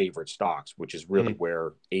 9 favorite stocks, which is really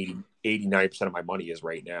where 89% of my money is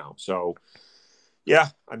right now. So yeah,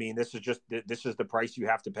 I mean, this is the price you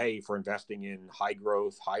have to pay for investing in high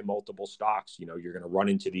growth, high multiple stocks. You're going to run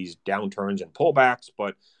into these downturns and pullbacks,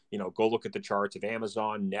 but go look at the charts of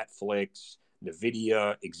Amazon, Netflix,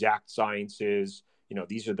 Nvidia, Exact Sciences.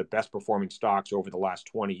 These are the best performing stocks over the last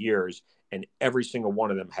 20 years, and every single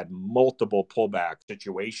one of them had multiple pullback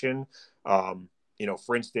situation.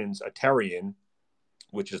 For instance, Aterian,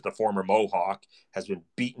 which is the former Mohawk, has been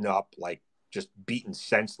beaten up, like just beaten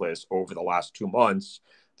senseless over the last 2 months.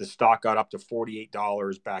 The stock got up to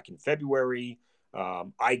 $48 back in February.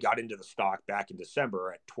 I got into the stock back in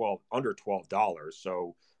December at under $12.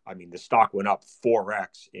 So, I mean, the stock went up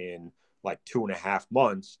 4x in like 2.5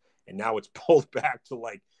 months, and now it's pulled back to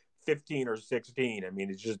like 15 or 16. I mean,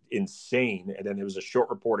 it's just insane. And then there was a short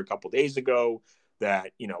report a couple of days ago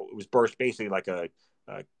that, it was burst basically like a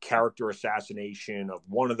character assassination of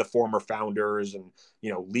one of the former founders, and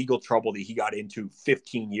legal trouble that he got into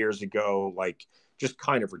 15 years ago. Like, just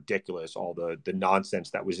kind of ridiculous, all the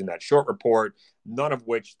nonsense that was in that short report, none of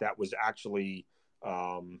which that was actually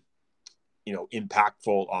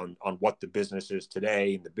impactful on what the business is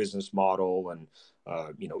today and the business model, and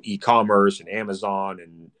e-commerce and Amazon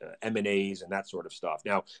and M&As and that sort of stuff.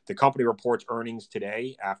 Now, the company reports earnings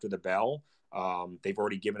today after the bell. They've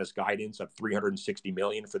already given us guidance of 360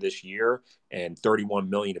 million for this year and 31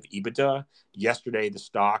 million of EBITDA. Yesterday, the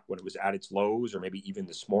stock, when it was at its lows, or maybe even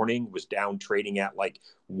this morning, was down trading at like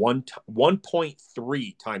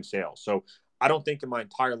 1.3 times sales. So I don't think in my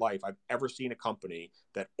entire life I've ever seen a company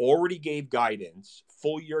that already gave guidance,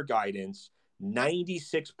 full year guidance,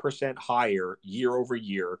 96% higher year over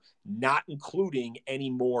year, not including any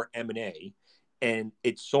more M&A. And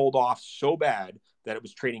it sold off so bad that it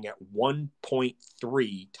was trading at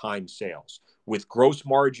 1.3 times sales with gross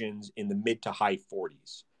margins in the mid to high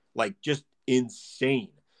 40s. Like, just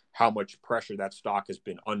insane how much pressure that stock has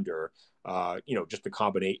been under. Just to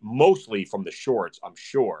combine mostly from the shorts, I'm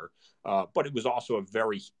sure. But it was also a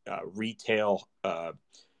very retail,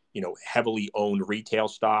 heavily owned retail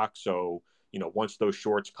stock. So, once those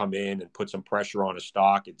shorts come in and put some pressure on a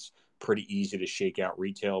stock, it's pretty easy to shake out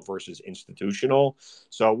retail versus institutional.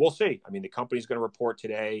 So we'll see. I mean, the company's going to report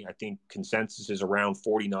today. I think consensus is around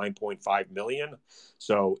 49.5 million.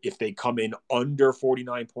 So if they come in under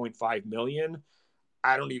 49.5 million,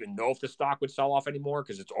 I don't even know if the stock would sell off anymore,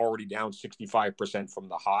 because it's already down 65% from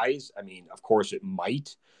the highs. I mean, of course it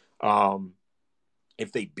might.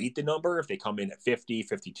 If they beat the number, if they come in at 50,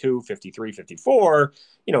 52, 53, 54,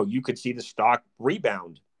 you could see the stock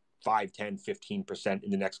rebound 5, 10, 15%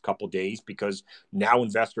 in the next couple of days, because now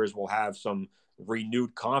investors will have some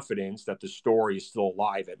renewed confidence that the story is still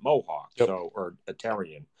alive at Mohawk, Yep. or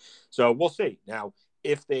Aterian. So we'll see. Now,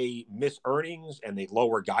 if they miss earnings and they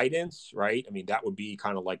lower guidance, right? I mean, that would be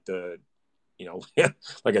kind of like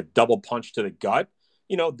like a double punch to the gut.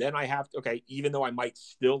 then I have to, okay, even though I might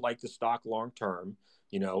still like the stock long term,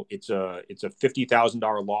 it's a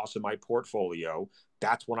 $50,000 loss in my portfolio.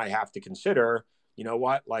 That's when I have to consider,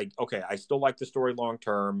 what, like, okay, I still like the story long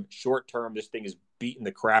term. Short term, this thing is beating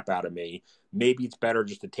the crap out of me. Maybe it's better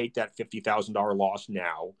just to take that $50,000 loss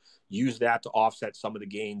now, use that to offset some of the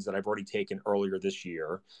gains that I've already taken earlier this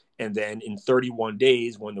year. And then in 31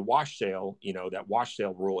 days, when the wash sale, that wash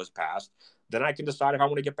sale rule is passed, then I can decide if I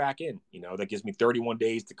want to get back in. That gives me 31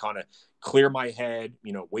 days to kind of clear my head,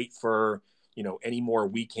 wait for, any more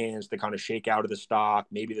weak hands to kind of shake out of the stock.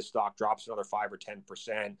 Maybe the stock drops another 5 or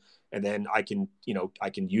 10%. And then I can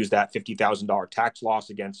use that $50,000 tax loss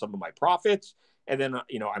against some of my profits. And then,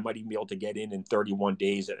 I might even be able to get in 31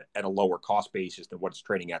 days at a lower cost basis than what it's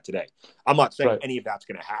trading at today. I'm not saying Right. any of that's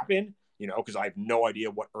going to happen, because I have no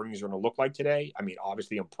idea what earnings are going to look like today. I mean,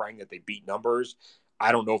 obviously, I'm praying that they beat numbers.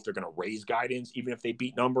 I don't know if they're going to raise guidance, even if they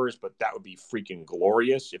beat numbers, but that would be freaking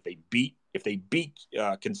glorious if they beat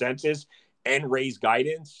consensus and raise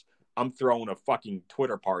guidance. I'm throwing a fucking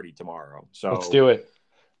Twitter party tomorrow. Let's So do it.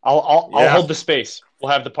 I'll yeah, hold the space.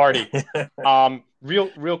 We'll have the party.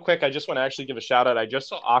 Real quick, I just want to actually give a shout out. I just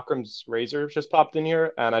saw Akram's Razor just popped in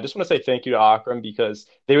here, and I just want to say thank you to Akram because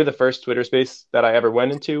they were the first Twitter space that I ever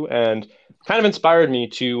went into, and kind of inspired me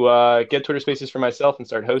to get Twitter spaces for myself and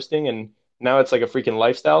start hosting. And now it's like a freaking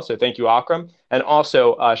lifestyle. So thank you, Akram, and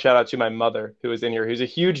also shout out to my mother who is in here, who's a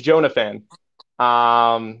huge Jonah fan.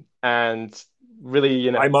 And really,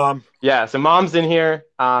 hi mom. yeah. So mom's in here.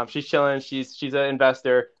 She's chilling. She's an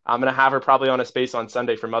investor. I'm gonna have her probably on a space on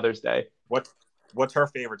Sunday for Mother's Day. What what's her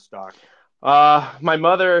favorite stock? My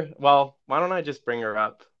mother, well, why don't I just bring her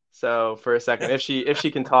up? So for a second, if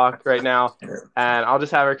she can talk right now, and I'll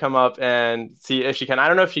just have her come up and see if she can. I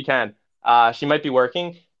don't know if she can. She might be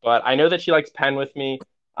working, but I know that she likes Penn with me.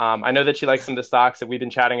 I know that she likes some of the stocks that we've been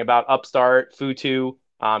chatting about, Upstart, Futu.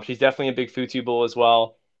 She's definitely a big Futu bull as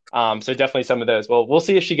well. So definitely some of those. Well, we'll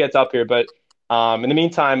see if she gets up here, but in the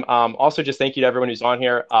meantime, also just thank you to everyone who's on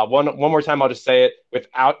here. One more time, I'll just say it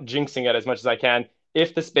without jinxing it as much as I can.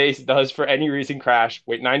 If the space does for any reason crash,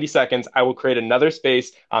 wait 90 seconds. I will create another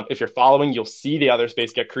space. If you're following, you'll see the other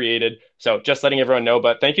space get created. So just letting everyone know.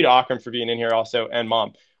 But thank you to Akram for being in here also, and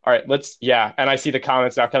mom. All right, yeah. And I see the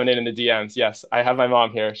comments now coming in the DMs. Yes, I have my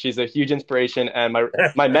mom here. She's a huge inspiration and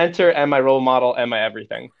my mentor and my role model and my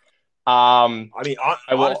everything. I mean,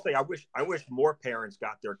 I will. honestly, I wish more parents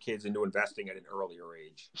got their kids into investing at an earlier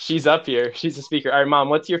age. She's up here. She's a speaker. All right, mom.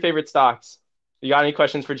 What's your favorite stocks? You got any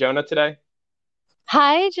questions for Jonah today?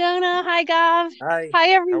 Hi, Jonah. Hi, Gav. Hi, Hi,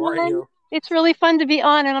 how are everyone. you? It's really fun to be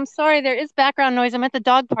on, and I'm sorry there is background noise. I'm at the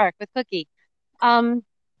dog park with Cookie. Um,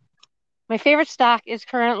 my favorite stock is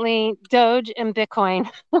currently Doge and Bitcoin.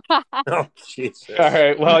 Oh, All Jesus.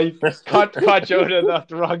 right. Well, you caught Jonah at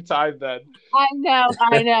the wrong time then. I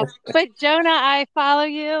know. But Jonah, I follow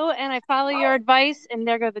you and I follow your advice, and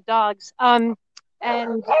there go the dogs. And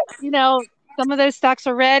you know, some of those stocks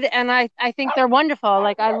are red, and I think they're wonderful.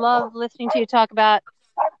 Like I love listening to you talk about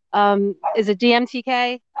is it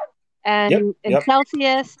DMTK? Yep, and yep.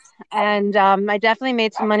 Celsius. And I definitely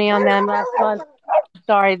made some money on them last month.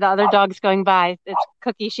 Sorry, the other dog's going by. It's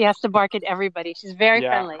Cookie. She has to bark at everybody. She's very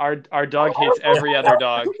Yeah, friendly. our dog hates every other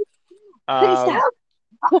dog. Please Um,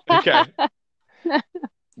 stop. okay.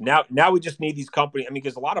 Now we just need these companies. I mean,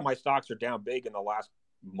 because a lot of my stocks are down big in the last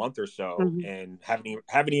month or so, Mhm. and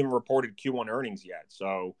haven't even reported Q1 earnings yet.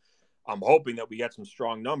 So I'm hoping that we get some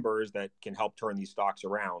strong numbers that can help turn these stocks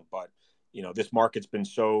around. But this market's been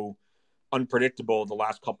so unpredictable the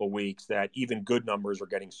last couple of weeks that even good numbers are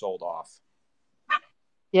getting sold off.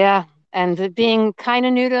 Yeah, and being kind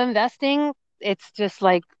of new to investing, it's just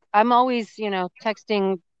like I'm always,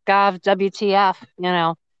 texting Gav WTF.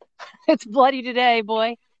 It's bloody today,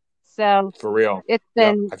 boy. So For real. it's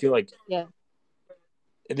Yep. been, I feel like yeah.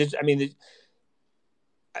 it is. I mean,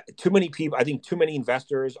 too many people. I think too many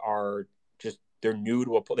investors are just they're new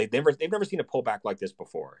to a pull. They've never seen a pullback like this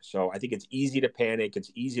before. So I think it's easy to panic.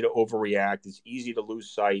 It's easy to overreact. It's easy to lose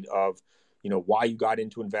sight of why you got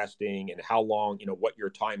into investing and how long what your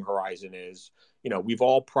time horizon is. We've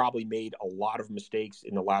all probably made a lot of mistakes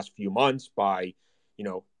in the last few months by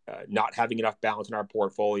not having enough balance in our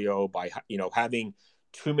portfolio, by having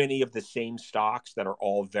too many of the same stocks that are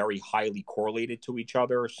all very highly correlated to each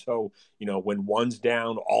other. So when one's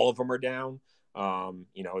down, all of them are down.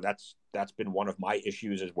 That's been one of my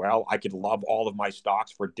issues as well. I could love all of my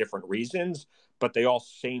stocks for different reasons, but they all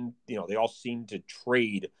seem to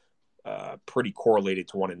trade pretty correlated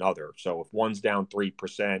to one another. So if one's down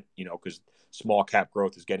 3%, because small cap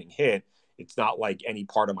growth is getting hit, it's not like any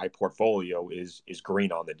part of my portfolio is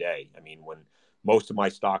green on the day. I mean, when most of my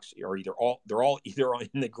stocks are they're all either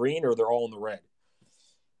in the green or they're all in the red.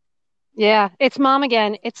 Yeah, it's mom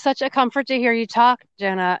again. It's such a comfort to hear you talk,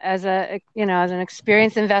 Jonah, as as an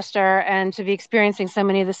experienced investor and to be experiencing so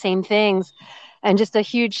many of the same things. And just a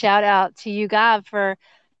huge shout out to you, Gav, for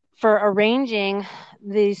arranging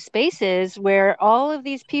these spaces where all of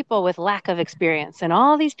these people with lack of experience and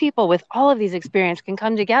all these people with all of these experience can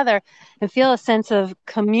come together and feel a sense of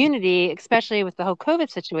community, especially with the whole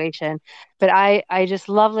COVID situation. But I just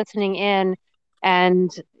love listening in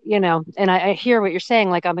and I hear what you're saying,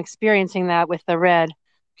 like I'm experiencing that with the red,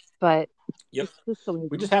 but Yep. it's just We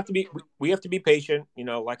amazing. just have to be we have to be patient.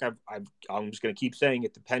 Like I'm just going to keep saying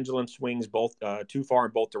it. The pendulum swings both too far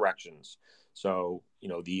in both directions. So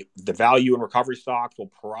the value and recovery stocks will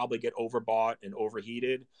probably get overbought and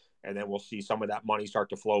overheated, and then we'll see some of that money start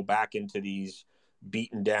to flow back into these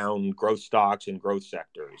beaten down growth stocks and growth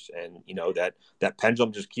sectors. And that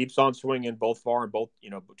pendulum just keeps on swinging too far in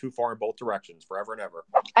both directions forever and ever.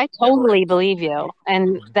 I Never totally ends. believe you.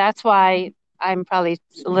 And that's why I'm probably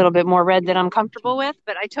a little bit more red than I'm comfortable with,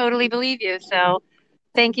 but I totally believe you. So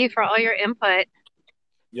thank you for all your input.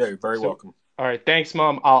 Yeah, you're very So, welcome. all right, thanks,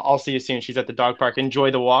 Mom. I'll see you soon. She's at the dog park.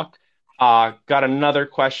 Enjoy the walk. Got another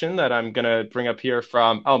question that I'm gonna bring up here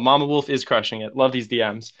from. Oh, Mama Wolf is crushing it. Love these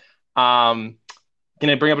DMs. Um,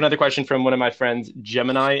 gonna bring up another question from one of my friends,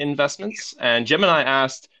 Gemini Investments, and Gemini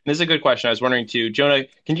asked, and this is a good question. I was wondering too, Jonah,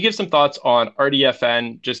 can you give some thoughts on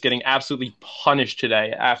RDFN just getting absolutely punished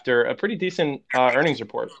today after a pretty decent earnings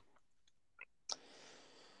report?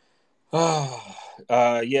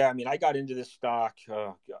 Yeah. I mean, I got into this stock.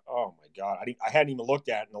 Oh my god, I hadn't even looked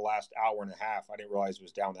at it in the last hour and a half. I didn't realize it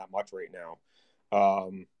was down that much right now.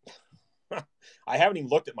 Um, I haven't even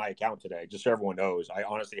looked at my account today. Just so everyone knows, I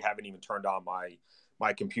honestly haven't even turned on my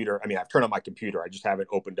computer. I mean, I've turned on my computer. I just haven't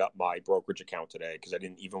opened up my brokerage account today because I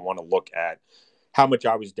didn't even want to look at how much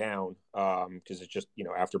I was down. Because it's just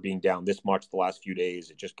after being down this much the last few days,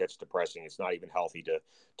 it just gets depressing. It's not even healthy to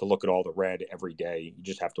look at all the red every day. You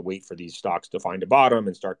just have to wait for these stocks to find a bottom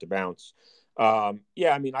and start to bounce.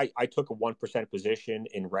 Yeah, I mean, I took a 1% position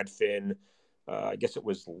in Redfin. I guess it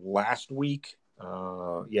was last week.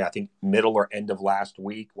 Yeah, I think middle or end of last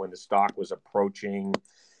week when the stock was approaching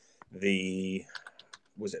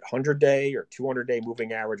was it 100-day or 200-day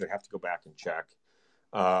moving average? I'd have to go back and check.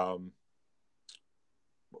 Let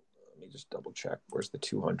me just double check. Where's the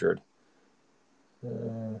 200?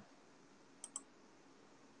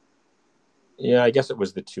 Yeah, I guess it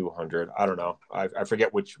was the 200. I don't know. I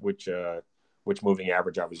forget which moving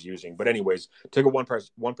average I was using. But anyways, took a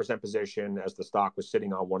 1% position as the stock was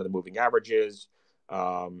sitting on one of the moving averages.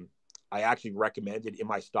 I actually recommended in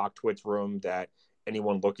my stock twits room that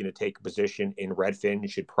anyone looking to take a position in Redfin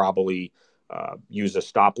should probably use a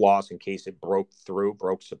stop loss in case it broke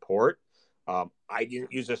support. I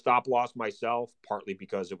didn't use a stop loss myself, partly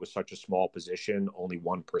because it was such a small position, only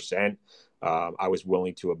 1%. I was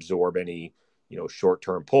willing to absorb any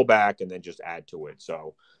short-term pullback and then just add to it.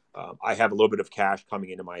 So I have a little bit of cash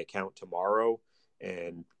coming into my account tomorrow,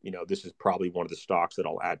 and this is probably one of the stocks that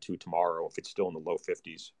I'll add to tomorrow if it's still in the low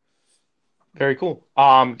 50s. Very cool.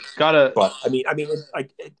 Gotta. But I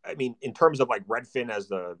mean, in terms of like Redfin as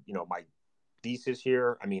my thesis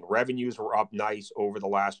here, I mean, revenues were up nice over the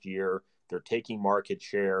last year. They're taking market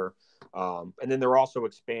share, and then they're also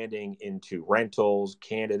expanding into rentals,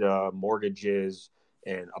 Canada, mortgages,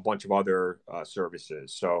 and a bunch of other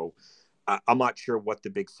services. So I'm not sure what the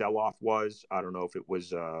big sell-off was. I don't know if it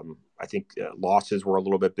was. I think losses were a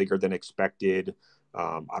little bit bigger than expected.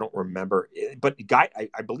 I don't remember, but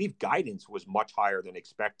I believe guidance was much higher than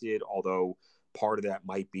expected. Although part of that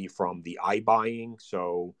might be from the iBuying.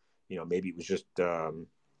 So maybe it was just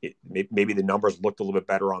maybe the numbers looked a little bit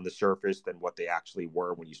better on the surface than what they actually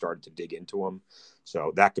were when you started to dig into them.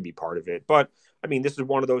 So that could be part of it. But I mean, this is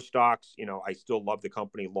one of those stocks. I still love the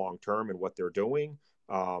company long term and what they're doing.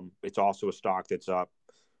 It's also a stock that's up.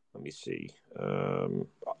 Let me see.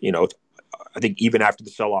 I think even after the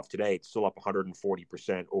sell-off today, it's still up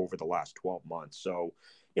 140% over the last 12 months. So,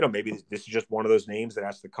 maybe this is just one of those names that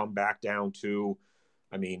has to come back down to,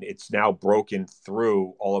 I mean, it's now broken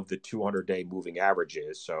through all of the 200-day moving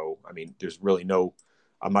averages. So, I mean, there's really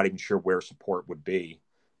I'm not even sure where support would be.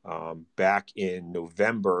 Back in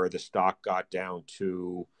November, the stock got down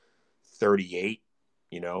to 38.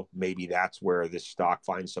 Maybe that's where this stock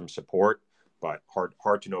finds some support, but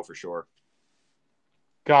hard to know for sure.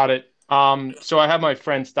 Got it. So I have my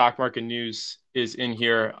friend Stock Market News is in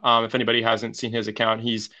here. If anybody hasn't seen his account,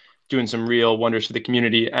 he's doing some real wonders for the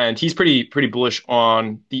community, and he's pretty bullish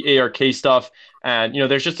on the ARK stuff. And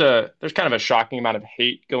there's kind of a shocking amount of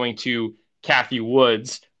hate going to Kathy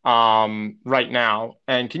Woods right now.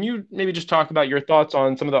 And can you maybe just talk about your thoughts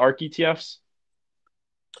on some of the ARK ETFs?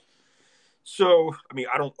 So, I mean,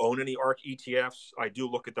 I don't own any ARK ETFs. I do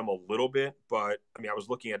look at them a little bit, but I mean, I was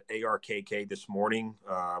looking at ARKK this morning.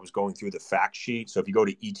 I was going through the fact sheet. So, if you go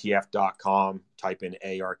to ETF.com, type in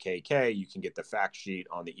ARKK, you can get the fact sheet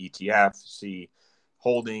on the ETF, see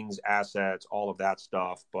holdings, assets, all of that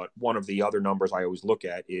stuff. But one of the other numbers I always look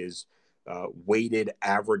at is weighted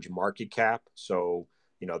average market cap. So,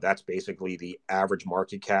 that's basically the average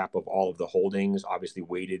market cap of all of the holdings, obviously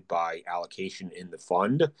weighted by allocation in the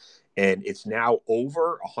fund. And it's now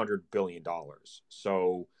over $100 billion.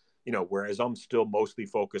 So, whereas I'm still mostly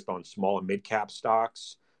focused on small and mid cap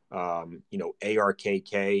stocks,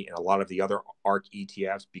 ARKK and a lot of the other ARK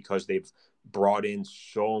ETFs, because they've brought in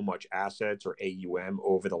so much assets or AUM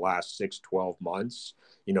over the last 6-12 months,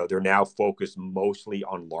 they're now focused mostly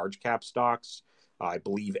on large cap stocks. I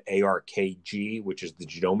believe ARKG, which is the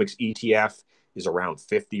genomics ETF, is around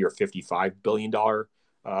 $50 or $55 billion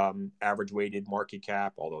average weighted market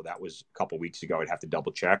cap. Although that was a couple of weeks ago, I'd have to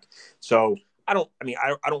double check. So I don't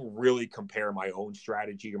really compare my own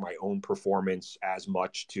strategy or my own performance as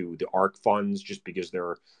much to the ARK funds, just because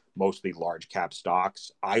they're mostly large cap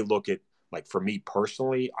stocks. I look at, like, for me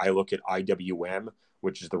personally, I look at IWM,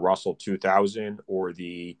 which is the Russell 2000, or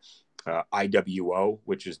the IWO,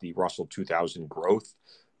 which is the Russell 2000 growth.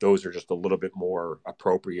 Those are just a little bit more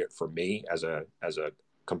appropriate for me as a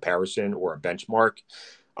comparison or a benchmark.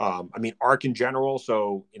 I mean, ARK in general.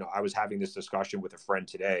 So, I was having this discussion with a friend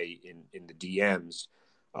today in the DMs.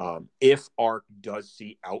 If ARK does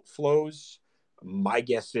see outflows, my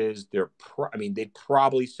guess is they'd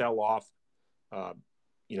probably sell off,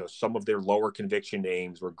 some of their lower conviction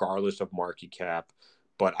names, regardless of market cap.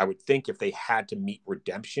 But I would think if they had to meet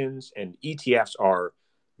redemptions, and ETFs are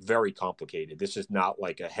very complicated. This is not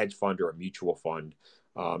like a hedge fund or a mutual fund.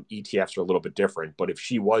 ETFs are a little bit different. But if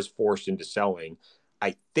she was forced into selling,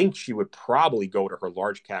 I think she would probably go to her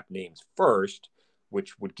large cap names first,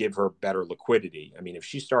 which would give her better liquidity. I mean, if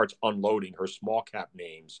she starts unloading her small cap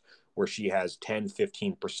names where she has 10,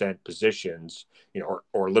 15% positions,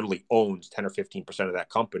 or literally owns 10 or 15% of that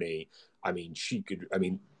company,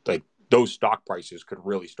 like, those stock prices could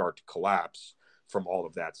really start to collapse from all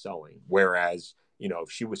of that selling. Whereas,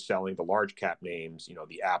 if she was selling the large cap names,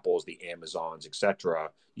 the Apples, the Amazons, etc.,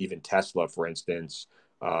 even Tesla, for instance,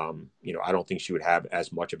 I don't think she would have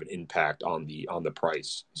as much of an impact on the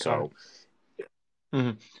price. So,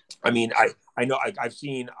 mm-hmm. I mean, I know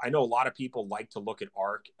I know a lot of people like to look at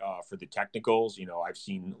ARK for the technicals. I've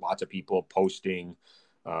seen lots of people posting,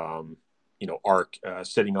 ARK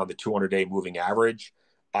sitting on the 200-day moving average.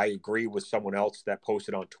 I agree with someone else that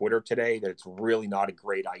posted on Twitter today that it's really not a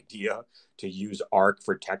great idea to use ARK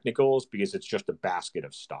for technicals, because it's just a basket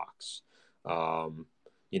of stocks. And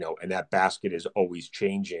that basket is always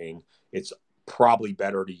changing. It's probably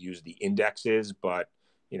better to use the indexes, but,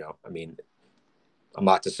 I mean, I'm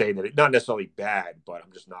not to say that it's not necessarily bad, but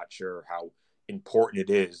I'm just not sure how important it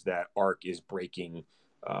is that ARK is breaking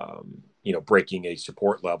a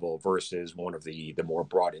support level versus one of the more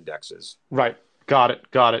broad indexes. Right. Got it.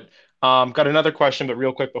 Got it. Got another question, but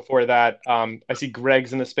real quick before that, I see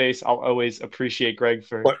Greg's in the space. I'll always appreciate Greg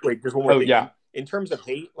for. But wait, there's one more Oh thing. yeah. In terms of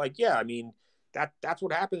hate, like, yeah, I mean, that's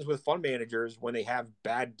what happens with fund managers when they have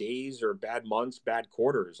bad days or bad months, bad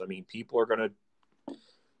quarters. I mean, people are going to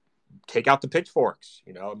take out the pitchforks.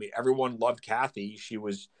 I mean, everyone loved Kathy. She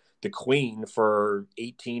was the queen for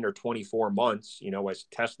 18 or 24 months, as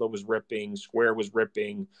Tesla was ripping, Square was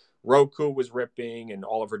ripping, Roku was ripping, and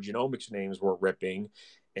all of her genomics names were ripping.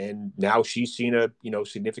 And now she's seen a,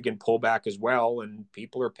 significant pullback as well. And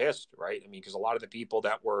people are pissed, right? I mean, because a lot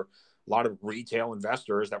of retail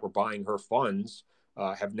investors that were buying her funds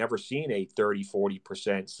have never seen a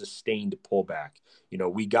 30-40% sustained pullback.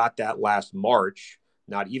 We got that last March,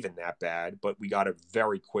 not even that bad, but we got a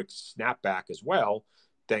very quick snapback as well,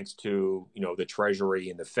 thanks to, the Treasury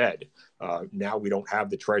and the Fed. Now we don't have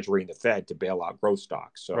the Treasury and the Fed to bail out growth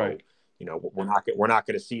stocks. So, right. We're not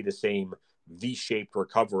going to see the same V-shaped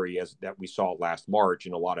recovery as that we saw last March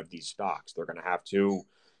in a lot of these stocks. They're going to have to,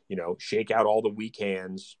 shake out all the weak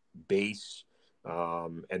hands, base,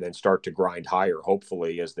 and then start to grind higher,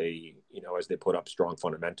 hopefully, as they put up strong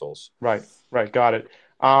fundamentals. Right. Right. Got it.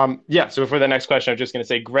 Yeah. So for the next question, I'm just going to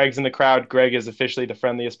say Greg's in the crowd. Greg is officially the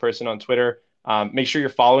friendliest person on Twitter. Make sure you're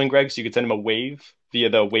following Greg so you can send him a wave via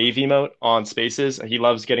the wave emote on Spaces. He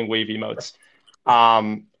loves getting wave emotes.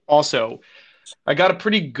 Also, I got a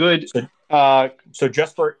pretty good. So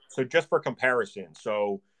just for comparison,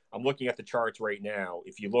 so I'm looking at the charts right now.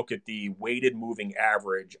 If you look at the weighted moving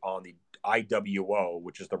average on the IWO,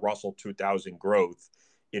 which is the Russell 2000 growth,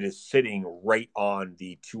 it is sitting right on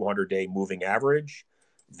the 200-day moving average.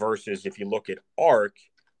 Versus if you look at ARC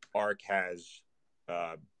has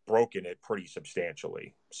broken it pretty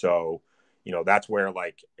substantially. So, that's where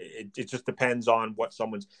like it just depends on what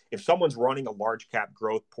if someone's running a large cap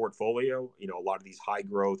growth portfolio, a lot of these high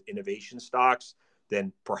growth innovation stocks,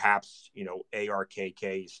 then perhaps,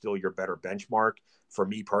 ARKK is still your better benchmark. For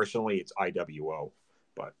me personally, it's IWO.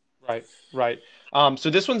 But Right. So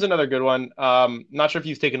this one's another good one. Not sure if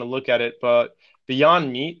you've taken a look at it, but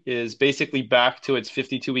Beyond Meat is basically back to its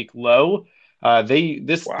 52-week low.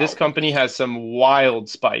 This wow. company has some wild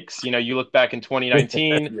spikes. You look back in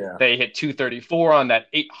 2019, Yeah. they hit 234 on that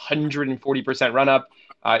 840% run up.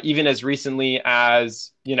 Even as recently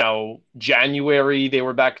as, January, they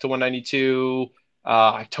were back to 192,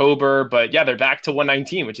 October, but yeah, they're back to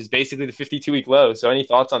 119, which is basically the 52-week low. So any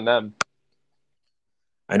thoughts on them?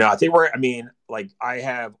 I know. Like I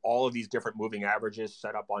have all of these different moving averages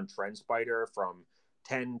set up on TrendSpider from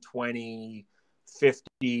 10, 20,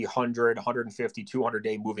 50, 100, 150,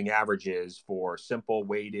 200-day moving averages for simple,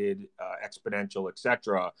 weighted, exponential,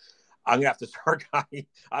 etc. I'm going to have to start,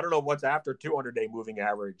 I don't know what's after 200-day moving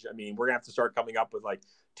average. I mean, we're going to have to start coming up with like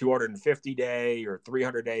 250-day or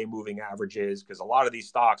 300-day moving averages, because a lot of these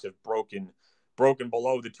stocks have broken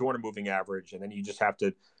below the 200 moving average. And then you just have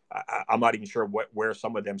to, I'm not even sure where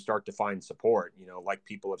some of them start to find support. Like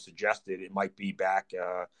people have suggested, it might be back,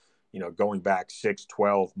 going back 6,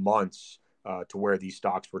 12 months to where these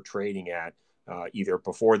stocks were trading at, either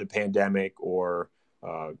before the pandemic or,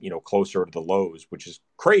 closer to the lows, which is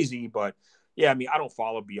crazy. But yeah, I don't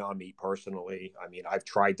follow Beyond Meat personally. I've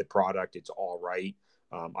tried the product. It's all right.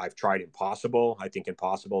 I've tried Impossible. I think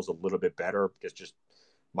Impossible is a little bit better. It's just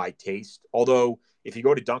my taste. Although if you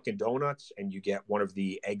go to Dunkin' Donuts and you get one of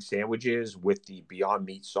the egg sandwiches with the Beyond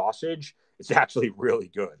Meat sausage, it's actually really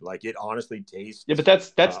good. Like it honestly tastes Yeah, but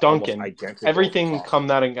that's almost Dunkin'. identical to Everything sausage.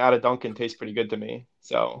 coming out of Dunkin' tastes pretty good to me.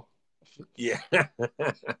 So Yeah.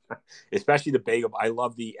 Especially the bagel. I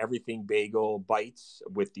love the everything bagel bites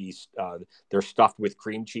with these they're stuffed with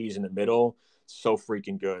cream cheese in the middle. So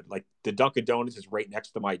freaking good. Like the Dunkin' Donuts is right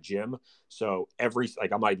next to my gym. So I'm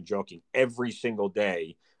not even joking, every single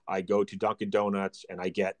day I go to Dunkin' Donuts and I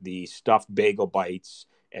get the stuffed bagel bites,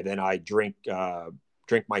 and then I drink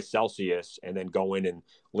my Celsius and then go in and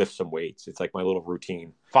lift some weights. It's like my little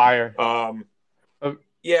routine. fire. Uh,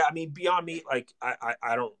 Yeah, Beyond Meat, like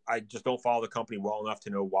I just don't follow the company well enough to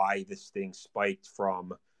know why this thing spiked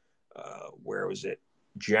from where was it?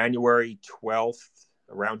 January 12th,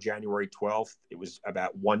 around January 12th, it was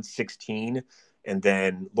about 116, and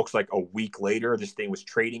then looks like a week later this thing was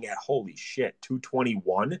trading at, holy shit,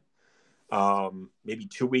 221. Maybe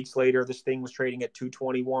 2 weeks later this thing was trading at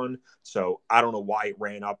 221. So I don't know why it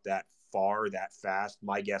ran up that far that fast.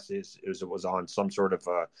 My guess is it was on some sort of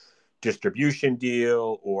a distribution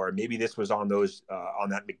deal, or maybe this was on those on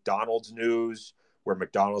that McDonald's news where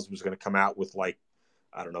McDonald's was going to come out with, like,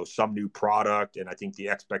 I don't know, some new product, and I think the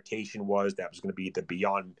expectation was that was going to be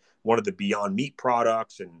one of the Beyond Meat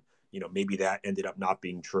products, and maybe that ended up not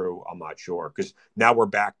being true. I'm not sure, because now we're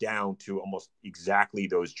back down to almost exactly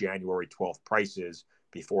those January 12th prices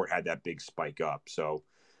before it had that big spike up. So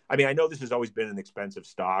I know this has always been an expensive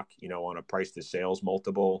stock, on a price to sales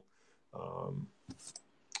multiple.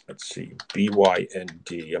 Let's see,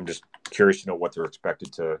 BYND. I'm just curious to know what they're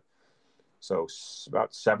expected to. So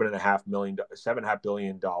about $7.5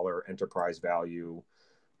 billion enterprise value.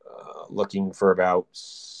 Looking for about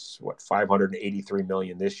 583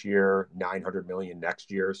 million this year, 900 million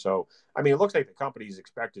next year. So it looks like the company is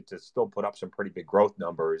expected to still put up some pretty big growth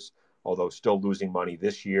numbers, although still losing money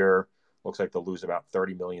this year. Looks like they'll lose about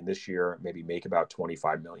 30 million this year, maybe make about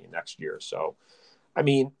 25 million next year. So I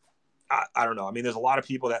don't know. There's a lot of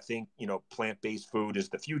people that think, plant-based food is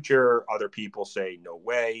the future. Other people say no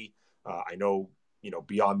way. I know,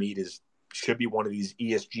 Beyond Meat should be one of these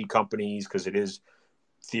ESG companies because it is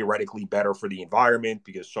theoretically better for the environment,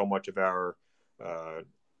 because so much of our,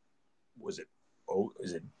 is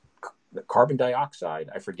it carbon dioxide?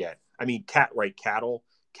 I forget. Cattle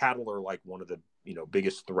are like one of the,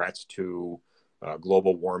 biggest threats to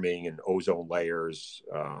global warming and ozone layers.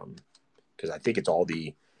 Because I think it's all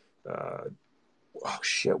the,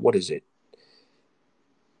 what is it?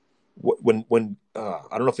 When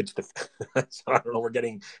I don't know if it's the so I don't know, we're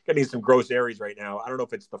getting some gross areas right now. I don't know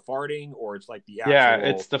if it's the farting or it's like the yeah,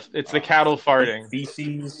 actual it's the cattle farting.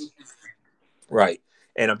 feces, right?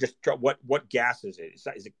 And I'm just what gas is it?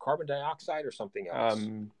 Is it carbon dioxide or something else?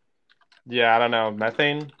 Yeah, I don't know.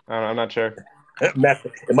 Methane? I'm not sure.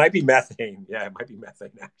 Methane. It might be methane. Yeah, it might be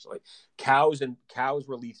methane actually. Cows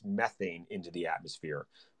release methane into the atmosphere.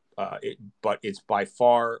 but it's by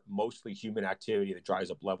far mostly human activity that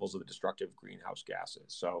drives up levels of the destructive greenhouse gases.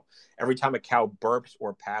 So every time a cow burps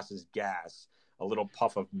or passes gas, a little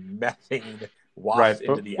puff of methane Right. wafts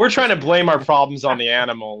into But the we're trying to atmosphere. blame our problems on the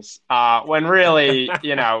animals, when really,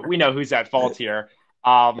 we know who's at fault here.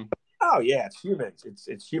 Um, Oh yeah, it's humans.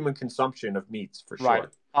 It's human consumption of meats for right.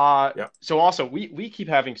 sure. Yep. So also we keep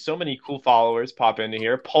having so many cool followers pop into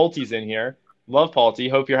here. Pulty's in here. Love Pulty.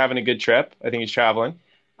 Hope you're having a good trip. I think he's traveling.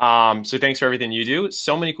 So thanks for everything you do.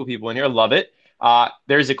 So many cool people in here. Love it.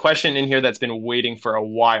 There's a question in here that's been waiting for a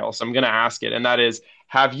while, so I'm going to ask it, and that is,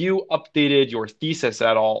 have you updated your thesis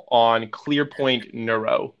at all on ClearPoint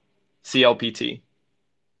Neuro, CLPT?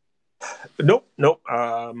 Nope, nope.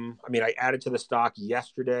 I mean, I added to the stock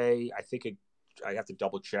yesterday. I have to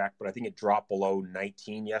double check, but I think it dropped below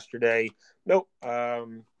 19 yesterday. Nope.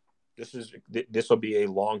 This will be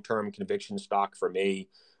a long-term conviction stock for me.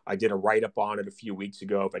 I did a write-up on it a few weeks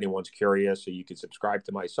ago. If anyone's curious, so you can subscribe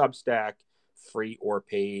to my Substack, free or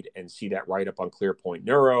paid, and see that write-up on ClearPoint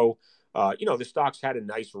Neuro. The stock's had a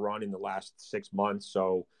nice run in the last 6 months,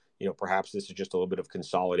 so perhaps this is just a little bit of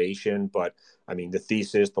consolidation. But I mean, the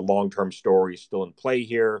thesis, the long-term story is still in play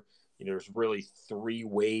here. There's really three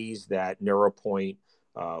ways that NeuroPoint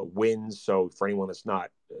wins. So for anyone that's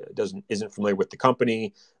isn't familiar with the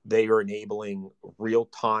company, they are enabling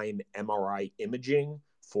real-time MRI imaging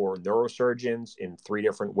for neurosurgeons in three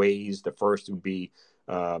different ways. The first would be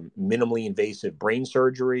minimally invasive brain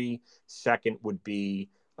surgery. Second would be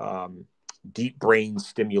deep brain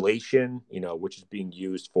stimulation, which is being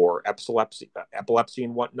used for epilepsy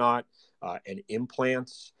and whatnot, and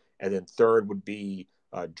implants. And then third would be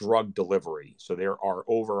drug delivery. So there are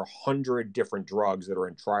over 100 different drugs that are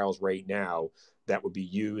in trials right now that would be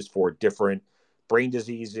used for different brain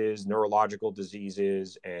diseases, neurological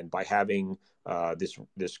diseases, and by having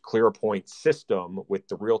this ClearPoint system with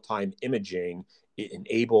the real-time imaging, it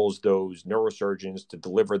enables those neurosurgeons to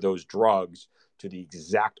deliver those drugs to the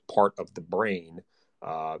exact part of the brain.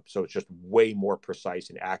 So it's just way more precise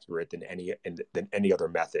and accurate than any other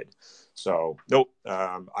method. So nope.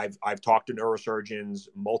 I've talked to neurosurgeons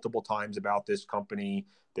multiple times about this company.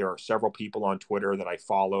 There are several people on Twitter that I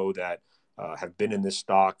follow that have been in this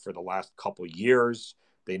stock for the last couple of years.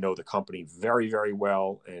 They know the company very, very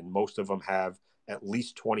well, and most of them have at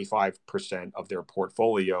least 25% of their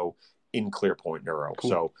portfolio in ClearPoint Neuro. Cool.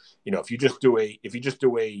 So if you just do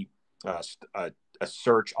a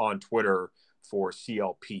search on Twitter for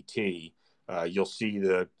CLPT, you'll see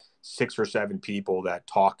the 6 or 7 people that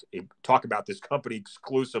talk about this company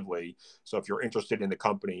exclusively. So if you're interested in the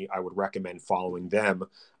company, I would recommend following them.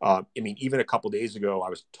 I mean, even a couple of days ago, I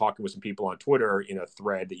was talking with some people on Twitter in a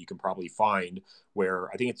thread that you can probably find, where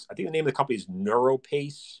I think the name of the company is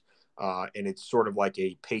NeuroPace, and it's sort of like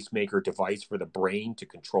a pacemaker device for the brain to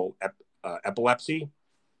control epilepsy.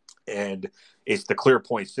 And it's the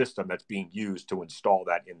ClearPoint system that's being used to install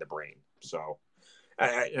that in the brain. So,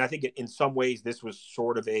 and I think in some ways, this was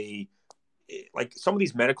sort of like some of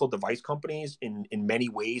these medical device companies in many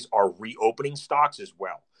ways are reopening stocks as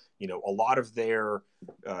well. A lot of their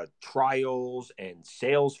trials and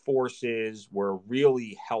sales forces were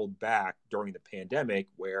really held back during the pandemic,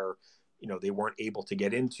 where they weren't able to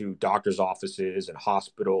get into doctors' offices and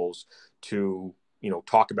hospitals to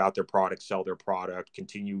talk about their product, sell their product,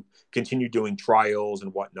 continue doing trials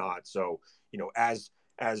and whatnot. So as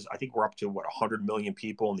I think we're up to 100 million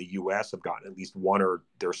people in the U.S. have gotten at least one or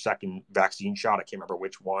their second vaccine shot. I can't remember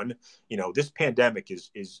which one. This pandemic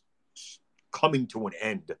is coming to an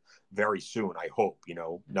end very soon. I hope.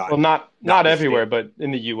 Well, not everywhere, but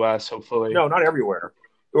in the U.S., hopefully. No, not everywhere.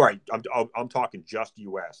 Right. I'm talking just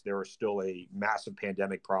U.S. There is still a massive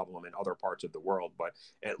pandemic problem in other parts of the world, but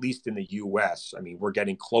at least in the U.S., I mean, we're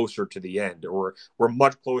getting closer to the end, or we're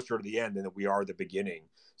much closer to the end than we are the beginning.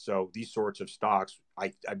 So these sorts of stocks,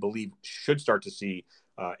 I believe, should start to see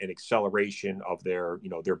an acceleration of their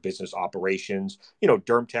business operations.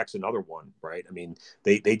 DermTech's another one, right? I mean,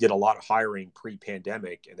 they did a lot of hiring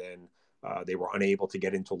pre-pandemic, and then they were unable to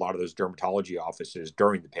get into a lot of those dermatology offices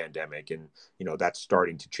during the pandemic, and that's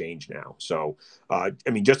starting to change now. So, I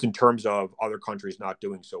mean, just in terms of other countries not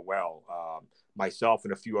doing so well, myself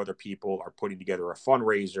and a few other people are putting together a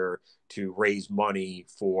fundraiser to raise money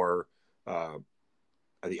for,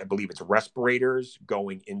 I believe it's respirators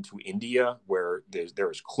going into India, where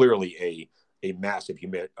there is clearly a massive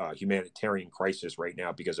humanitarian crisis right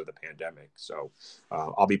now because of the pandemic. So,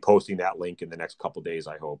 I'll be posting that link in the next couple of days,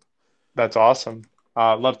 I hope. That's awesome.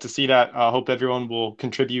 Love to see that. Hope everyone will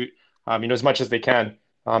contribute, as much as they can,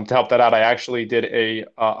 to help that out. I actually did a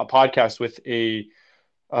podcast with a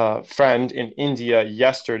friend in India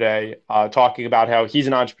yesterday talking about how he's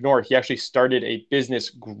an entrepreneur. He actually started a business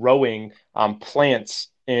growing plants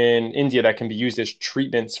in India that can be used as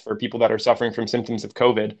treatments for people that are suffering from symptoms of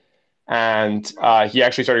COVID. And he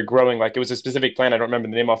actually started growing, like it was a specific plant. I don't remember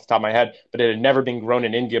the name off the top of my head, but it had never been grown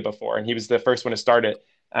in India before. And he was the first one to start it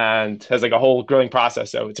and has like a whole growing process.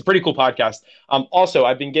 So it's a pretty cool podcast. Also,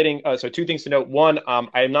 I've been getting so two things to note. One,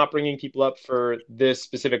 I am not bringing people up for this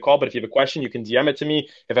specific call, but if you have a question, you can DM it to me.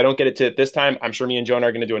 If I don't get it to it this time, I'm sure me and Jonah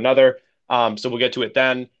are going to do another. So we'll get to it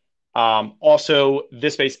then. Also,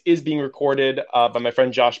 this space is being recorded by my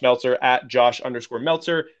friend Josh Meltzer at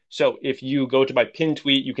Josh_Meltzer. So if you go to my pinned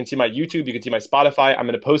tweet, you can see my YouTube, you can see my Spotify. I'm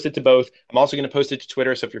going to post it to both. I'm also going to post it to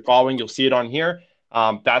Twitter. So if you're following, you'll see it on here.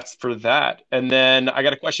 That's for that. And then I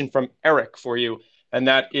got a question from Eric for you. And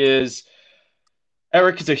that is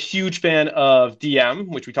Eric is a huge fan of DM,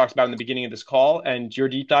 which we talked about in the beginning of this call. And your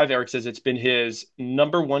deep dive, Eric says it's been his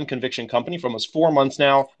number one conviction company for almost 4 months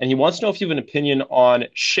now. And he wants to know if you have an opinion on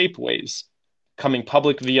Shapeways coming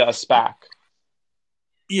public via a SPAC.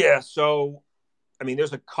 Yeah. So, I mean,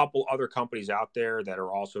 there's a couple other companies out there that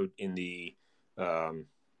are also in the, so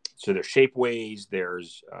there's Shapeways,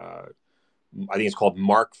 there's, I think it's called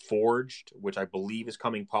Mark Forged, which I believe is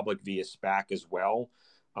coming public via SPAC as well.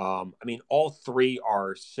 I mean, all three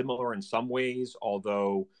are similar in some ways,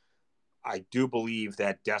 although I do believe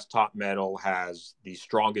that Desktop Metal has the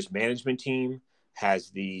strongest management team,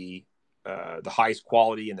 has the highest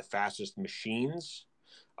quality and the fastest machines.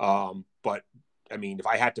 But I mean, if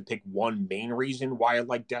I had to pick one main reason why I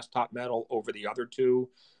like Desktop Metal over the other two,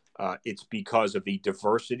 it's because of the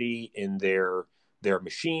diversity in their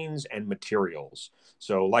machines and materials.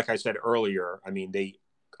 So, like I said earlier, I mean, they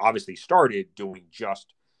obviously started doing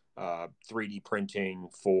just 3D printing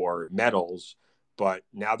for metals, but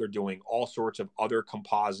now they're doing all sorts of other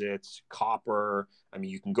composites, copper. I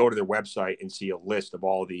mean, you can go to their website and see a list of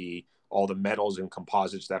all the metals and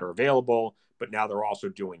composites that are available, but now they're also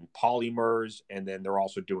doing polymers, and then they're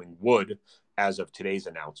also doing wood as of today's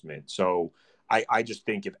announcement. So I just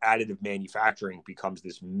think if additive manufacturing becomes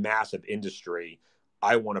this massive industry,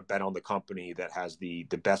 I want to bet on the company that has the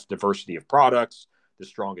best diversity of products, the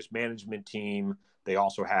strongest management team. They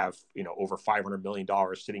also have, over $500 million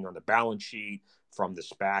sitting on the balance sheet from the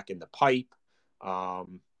SPAC and the PIPE.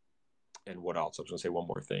 And what else? I was going to say one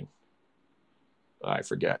more thing. I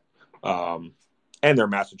forget. And they're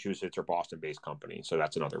Massachusetts or Boston-based company. So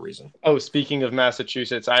that's another reason. Oh, speaking of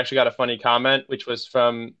Massachusetts, I actually got a funny comment, which was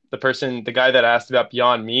from the guy that asked about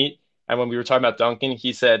Beyond Meat. And when we were talking about Dunkin',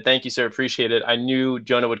 he said, "Thank you, sir. Appreciate it. I knew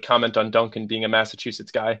Jonah would comment on Dunkin' being a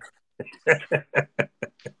Massachusetts guy."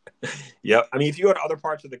 Yep. I mean, if you go to other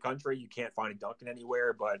parts of the country, you can't find a Dunkin'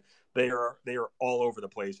 anywhere, but they are all over the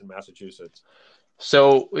place in Massachusetts.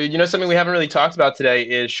 So, something we haven't really talked about today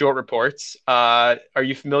is short reports. Are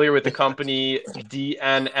you familiar with the company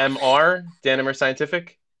DNMR, Danimer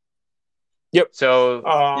Scientific? Yep. So,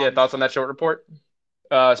 yeah, thoughts on that short report?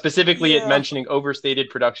 Specifically, it Yeah. mentioning overstated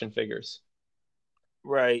production figures.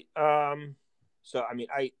 Right. So, I mean,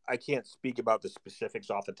 I can't speak about the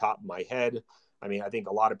specifics off the top of my head. I mean, I think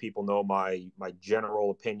a lot of people know my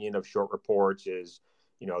general opinion of short reports is,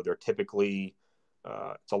 they're typically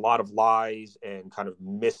it's a lot of lies and kind of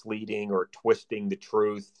misleading or twisting the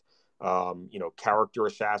truth. Character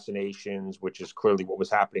assassinations, which is clearly what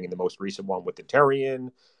was happening in the most recent one with the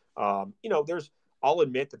Terrian. I'll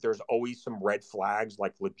admit that there's always some red flags,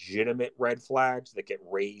 like legitimate red flags that get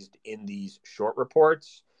raised in these short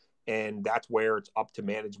reports. And that's where it's up to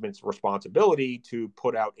management's responsibility to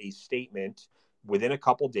put out a statement within a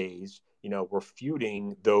couple days,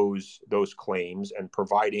 refuting those claims and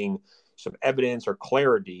providing some evidence or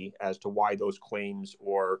clarity as to why those claims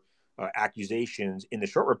or accusations in the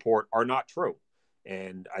short report are not true.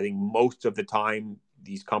 And I think most of the time,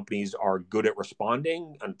 these companies are good at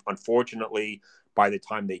responding. And unfortunately, by the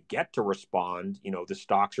time they get to respond, the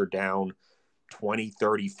stocks are down 20,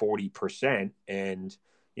 30, 40%. And,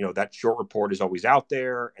 that short report is always out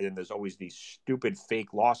there. And then there's always these stupid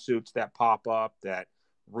fake lawsuits that pop up that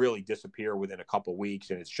really disappear within a couple of weeks.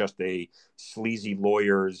 And it's just a sleazy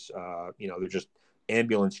lawyers, they're just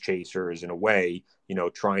ambulance chasers in a way,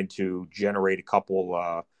 trying to generate a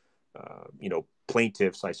couple,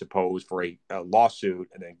 plaintiffs, I suppose, for a lawsuit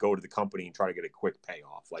and then go to the company and try to get a quick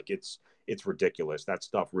payoff. Like it's ridiculous. That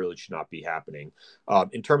stuff really should not be happening.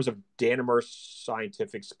 In terms of Danimer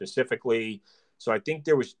Scientific specifically, so I think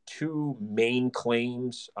there was two main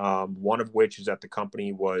claims, one of which is that the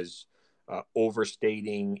company was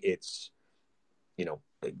overstating its,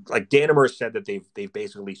 like Danimer said that they've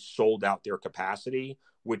basically sold out their capacity,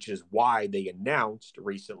 which is why they announced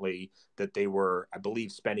recently that they were, I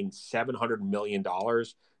believe, spending $700 million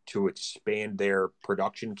to expand their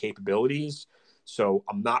production capabilities. So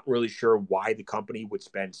I'm not really sure why the company would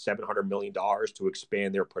spend $700 million to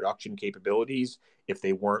expand their production capabilities if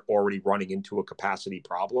they weren't already running into a capacity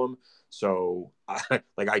problem. So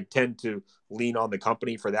like I tend to lean on the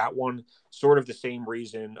company for that one. Sort of the same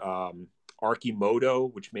reason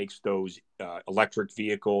Archimoto, which makes those electric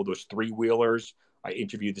vehicle, those three-wheelers. I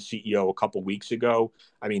interviewed the CEO a couple weeks ago.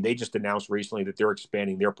 I mean, they just announced recently that they're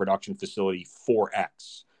expanding their production facility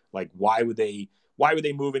 4x. Like, why would they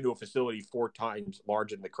move into a facility 4 times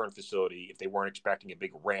larger than the current facility if they weren't expecting a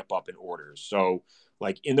big ramp up in orders? So,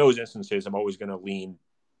 like in those instances, I'm always going to lean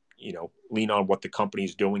on what the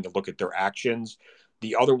company's doing and look at their actions.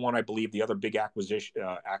 The other one, I believe, the other big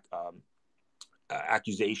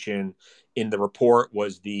accusation in the report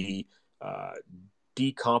was the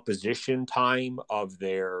decomposition time of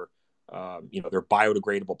their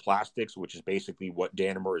biodegradable plastics, which is basically what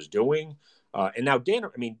Danimer is doing. And now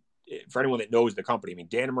Danimer, I mean, for anyone that knows the company, I mean,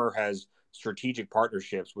 Danimer has strategic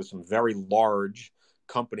partnerships with some very large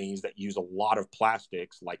companies that use a lot of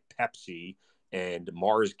plastics, like Pepsi and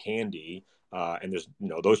Mars Candy. And there's,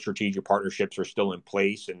 those strategic partnerships are still in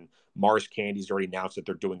place. And Mars Candy's already announced that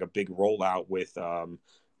they're doing a big rollout with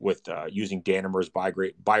using Danimer's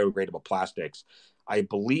biodegradable plastics. I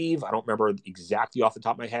believe, I don't remember exactly off the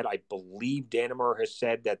top of my head, I believe Danimer has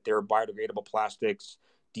said that their biodegradable plastics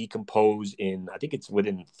decompose in, I think it's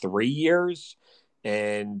within 3 years.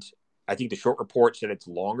 And I think the short report said it's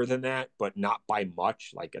longer than that, but not by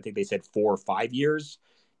much. Like, I think they said 4 or 5 years.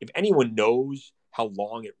 If anyone knows how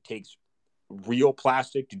long it takes real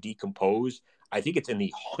plastic to decompose, I think it's in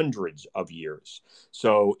the hundreds of years.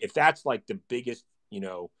 So if that's like the biggest,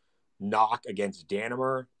 knock against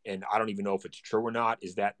Danimer, and I don't even know if it's true or not,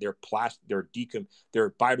 is that their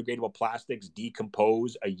biodegradable plastics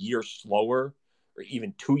decompose a year slower or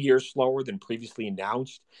even 2 years slower than previously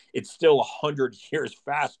announced. It's still 100 years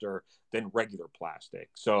faster than regular plastic.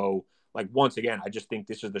 So, like, once again, I just think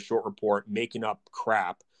this is the short report making up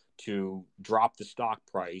crap to drop the stock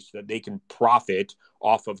price so that they can profit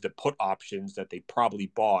off of the put options that they probably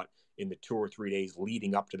bought in the 2 or 3 days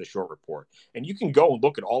leading up to the short report. And you can go and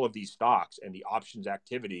look at all of these stocks and the options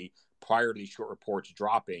activity prior to these short reports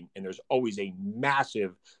dropping, and there's always a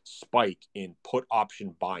massive spike in put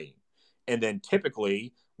option buying. And then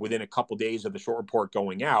typically within a couple of days of the short report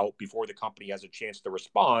going out, before the company has a chance to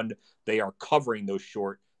respond, they are covering those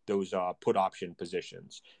put option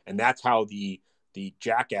positions. And that's how the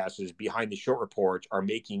jackasses behind the short reports are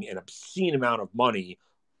making an obscene amount of money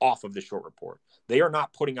off of the short report. They are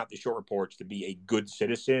not putting out the short reports to be a good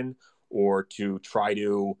citizen or to try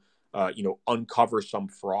to, uncover some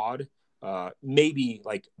fraud. Maybe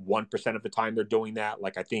like 1% of the time they're doing that.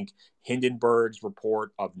 Like, I think Hindenburg's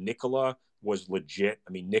report of Nikola was legit.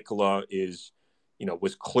 I mean, Nikola was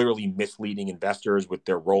clearly misleading investors with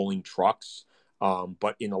their rolling trucks.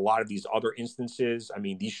 But in a lot of these other instances, I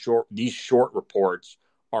mean, these short reports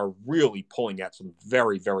are really pulling at some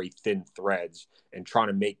very, very thin threads and trying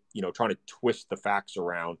to twist the facts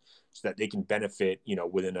around so that they can benefit,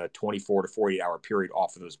 within a 24 to 48 hour period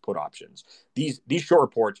off of those put options. These short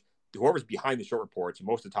reports, whoever's behind the short reports,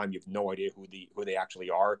 most of the time you have no idea who they actually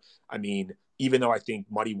are. I mean, even though I think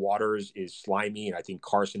Muddy Waters is slimy and I think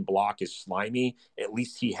Carson Block is slimy, at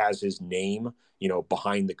least he has his name,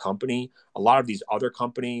 behind the company. A lot of these other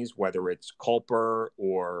companies, whether it's Culper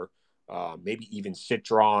or maybe even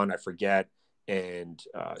Citron, I forget, and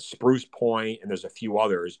Spruce Point, and there's a few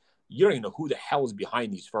others. You don't even know who the hell is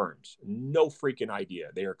behind these firms. No freaking idea.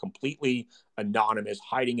 They are completely anonymous,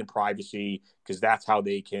 hiding in privacy, because that's how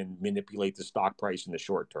they can manipulate the stock price in the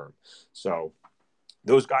short term. So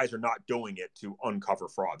those guys are not doing it to uncover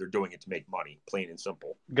fraud. They're doing it to make money, plain and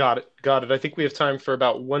simple. Got it. I think we have time for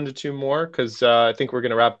about 1 to 2 more because I think we're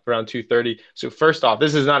going to wrap up around 2:30. So first off,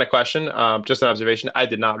 this is not a question, just an observation. I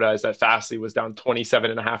did not realize that Fastly was down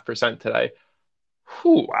 27.5% today.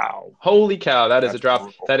 Whew. Wow. Holy cow, that is a That's drop.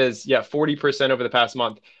 brutal. That is, 40% over the past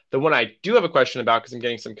month. The one I do have a question about, because I'm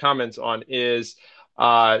getting some comments on, is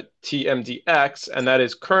TMDX, and that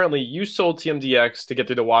is currently you sold TMDX to get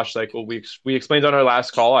through the wash cycle. We explained on our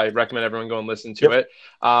last call. I recommend everyone go and listen to it.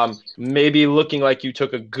 Maybe looking like you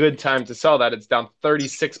took a good time to sell that. It's down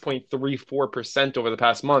 36.34% over the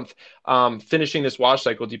past month. Finishing this wash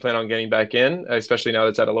cycle, do you plan on getting back in, especially now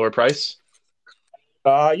that it's at a lower price?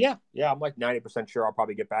 Yeah. I'm like 90% sure I'll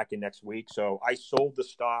probably get back in next week. So I sold the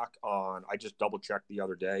stock I just double checked the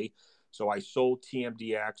other day. So I sold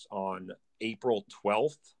TMDX on April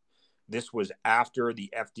 12th. This was after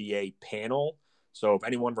the FDA panel. So if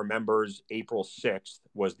anyone remembers, April 6th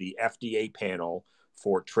was the FDA panel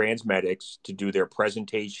for TransMedics to do their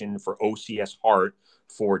presentation for OCS Heart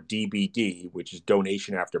for DBD, which is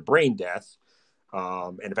donation after brain death.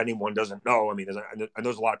 And if anyone doesn't know, I mean,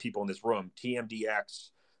 there's a lot of people in this room. TMDX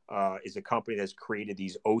is a company that's created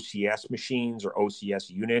these OCS machines or OCS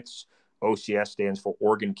units. OCS stands for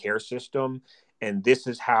Organ Care System. And this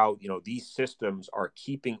is how, these systems are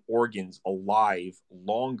keeping organs alive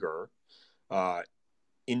longer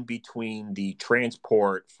in between the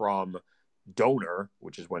transport from donor,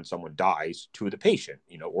 which is when someone dies, to the patient,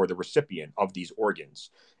 or the recipient of these organs.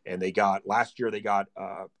 And last year they got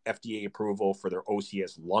FDA approval for their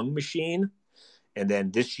OCS lung machine. And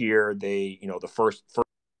then this year they, the first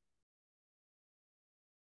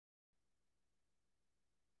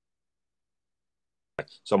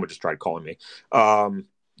someone just tried calling me.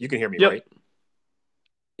 You can hear me, Yep. right?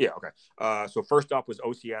 Yeah, okay. So first up was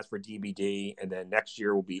OCS for DBD, and then next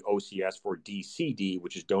year will be OCS for DCD,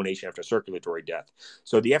 which is donation after circulatory death.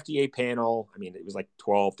 So the FDA panel, I mean, it was like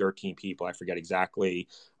 12, 13 people. I forget exactly.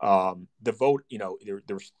 The vote,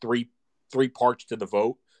 there's three parts to the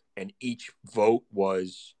vote, and each vote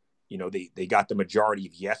was, they got the majority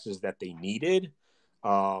of yeses that they needed.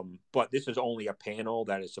 But this is only a panel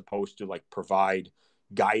that is supposed to provide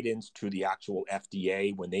guidance to the actual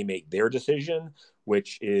FDA when they make their decision,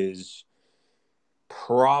 which is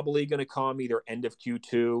probably going to come either end of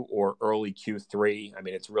Q2 or early Q3. I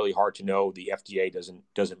mean, it's really hard to know. The FDA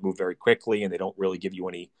doesn't move very quickly, and they don't really give you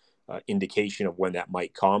any indication of when that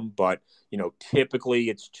might come. But typically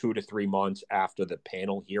it's 2 to 3 months after the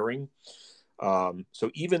panel hearing.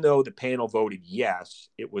 So even though the panel voted yes,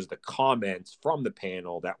 it was the comments from the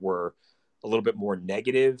panel that were a little bit more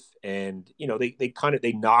negative, and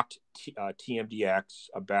they knocked TMDX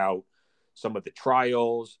about some of the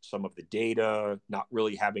trials, some of the data, not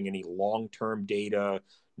really having any long-term data,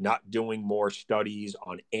 not doing more studies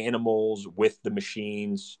on animals with the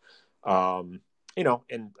machines. And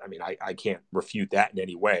I mean, I can't refute that in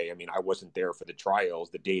any way. I mean, I wasn't there for the trials.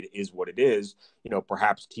 The data is what it is.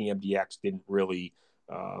 Perhaps TMDX didn't really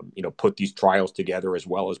put these trials together as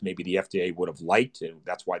well as maybe the FDA would have liked. And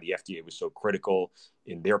that's why the FDA was so critical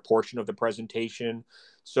in their portion of the presentation.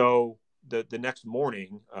 So the next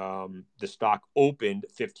morning, the stock opened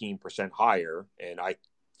 15% higher. And I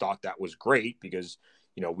thought that was great because,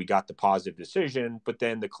 we got the positive decision, but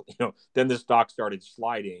then the stock started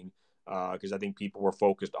sliding because I think people were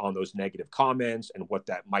focused on those negative comments and what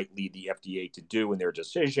that might lead the FDA to do in their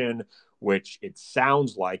decision, which it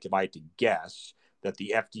sounds like, if I had to guess, that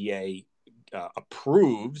the FDA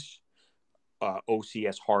approves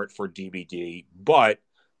OCS Heart for DBD, but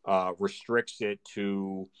restricts it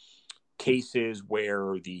to cases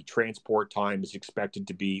where the transport time is expected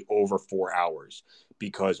to be over 4 hours,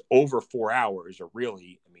 because over 4 hours, or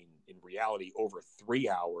really, I mean, in reality, over 3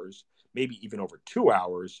 hours, maybe even over 2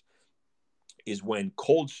 hours, is when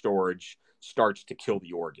cold storage starts to kill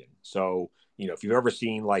the organ. So, if you've ever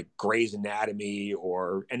seen like Grey's Anatomy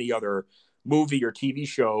or any other movie or TV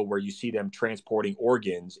show where you see them transporting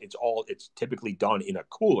organs, it's typically done in a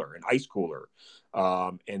cooler, an ice cooler.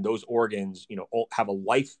 And those organs, have a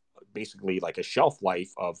life, basically like a shelf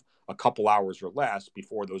life of a couple hours or less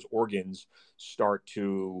before those organs start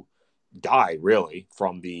to die, really,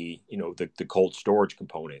 from the cold storage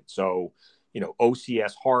component. So,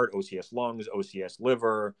 OCS heart, OCS lungs, OCS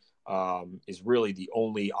liver is really the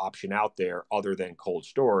only option out there other than cold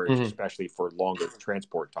storage, especially for longer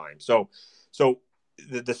transport time. So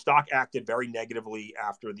the stock acted very negatively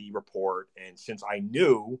after the report. And since I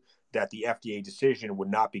knew that the FDA decision would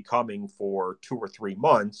not be coming for 2 or 3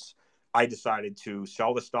 months, I decided to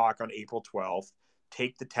sell the stock on April 12th,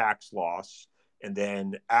 take the tax loss, and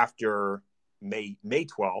then after May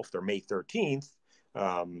 12th or May 13th,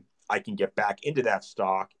 I can get back into that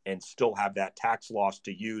stock and still have that tax loss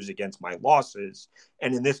to use against my losses.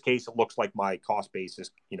 And in this case, it looks like my cost basis,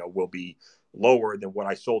 will be lower than what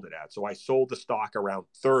I sold it at. So I sold the stock around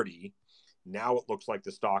 30. Now it looks like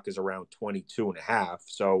the stock is around 22 and a half.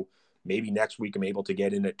 So maybe next week I'm able to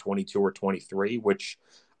get in at 22 or 23, which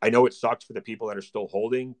I know it sucks for the people that are still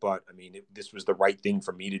holding, but I mean, this was the right thing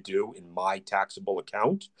for me to do in my taxable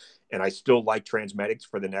account. And I still like TransMedics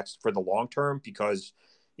for the long term, because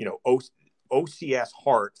OCS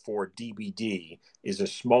Heart for DBD is a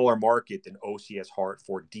smaller market than OCS Heart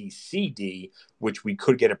for DCD, which we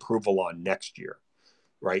could get approval on next year,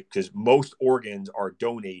 right? Because most organs are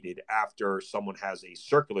donated after someone has a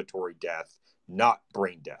circulatory death, not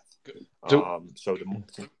brain death. So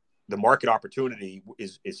the market opportunity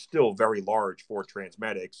is still very large for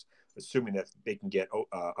TransMedics, assuming that they can get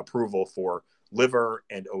approval for liver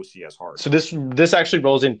and OCS heart. So this actually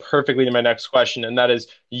rolls in perfectly to my next question, and that is,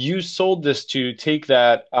 you sold this to take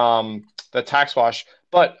that the tax wash,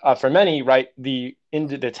 but for many, right, the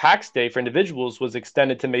tax day for individuals was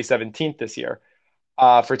extended to May 17th this year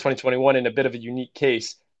for 2021 in a bit of a unique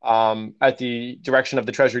case at the direction of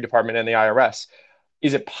the Treasury Department and the IRS.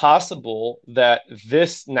 Is it possible that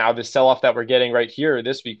this sell-off that we're getting right here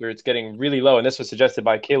this week, where it's getting really low, and this was suggested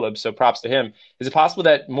by Caleb, so props to him, is it possible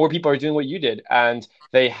that more people are doing what you did and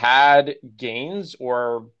they had gains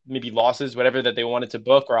or maybe losses, whatever that they wanted to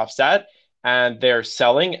book or offset, and they're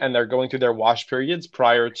selling and they're going through their wash periods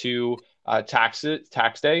prior to tax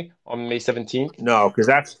day on May 17th? No, because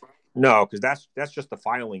that's just the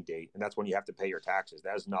filing date, and that's when you have to pay your taxes.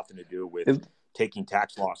 That has nothing to do with taking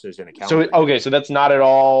tax losses in a So calendar okay, year. so that's not at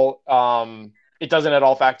all. It doesn't at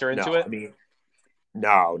all factor into No, it. I mean,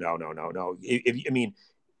 no, no, no, no, no.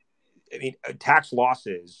 Tax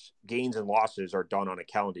losses, gains and losses are done on a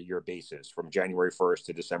calendar year basis from January 1st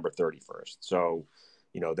to December 31st. So,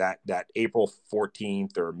 that April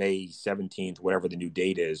 14th or May 17th, whatever the new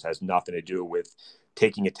date is, has nothing to do with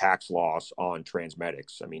taking a tax loss on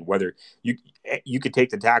Transmedics. I mean, whether you could take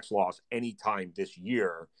the tax loss anytime this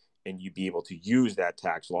year, and you'd be able to use that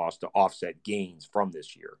tax loss to offset gains from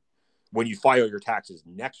this year when you file your taxes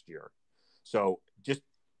next year. So just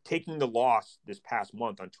taking the loss this past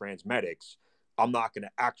month on Transmedics, I'm not going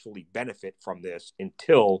to actually benefit from this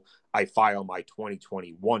until I file my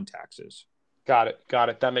 2021 taxes. Got it. Got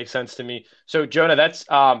it. That makes sense to me. So Jonah, that's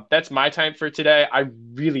my time for today. I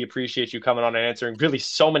really appreciate you coming on and answering really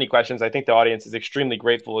so many questions. I think the audience is extremely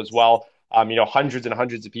grateful as well. Hundreds and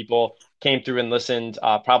hundreds of people came through and listened,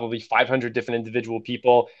 probably 500 different individual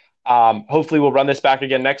people. Hopefully we'll run this back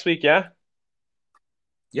again next week. Yeah.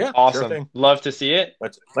 Yeah, sure Awesome. thing. Love to see it.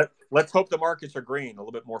 Let's hope the markets are green. A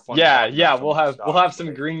little bit more fun to Yeah. talk Yeah. about some We'll of these have stocks, some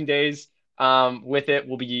right? green days with it.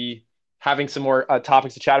 We'll be having some more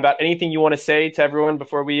topics to chat about. Anything you want to say to everyone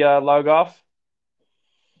before we log off?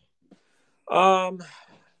 Um,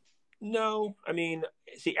 no, I mean,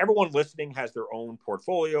 see, everyone listening has their own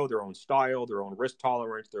portfolio, their own style, their own risk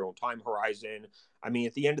tolerance, their own time horizon. I mean,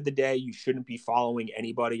 at the end of the day, you shouldn't be following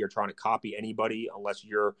anybody or trying to copy anybody unless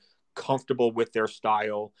you're comfortable with their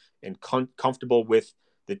style and comfortable with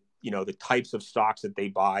the types of stocks that they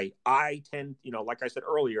buy. I tend, like I said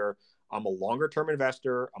earlier, I'm a longer term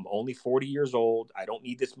investor. I'm only 40 years old. I don't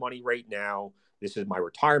need this money right now. This is my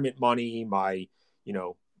retirement money, my,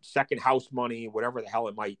 second house money, whatever the hell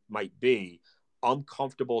it might be. I'm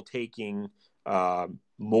comfortable taking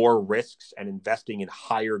more risks and investing in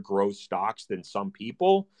higher growth stocks than some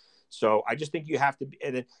people. So I just think you have to be,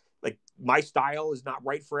 and then, like, my style is not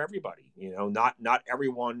right for everybody. Not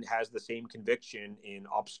everyone has the same conviction in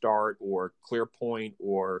Upstart or Clearpoint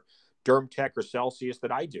or DermTech or Celsius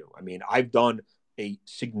that I do. I mean, I've done a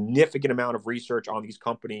significant amount of research on these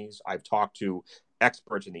companies. I've talked to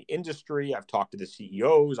experts in the industry. I've talked to the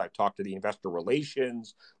CEOs. I've talked to the investor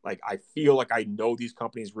relations. Like, I feel like I know these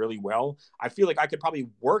companies really well. I feel like I could probably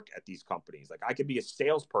work at these companies. Like, I could be a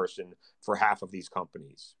salesperson for half of these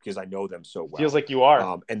companies because I know them so Feels well. like you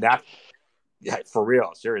are. And that, yeah, for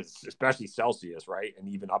real, serious, especially Celsius, right? And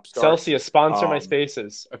even Upstart. Celsius, sponsor my Um,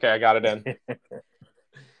 spaces. Okay, I got it in.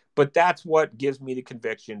 but that's what gives me the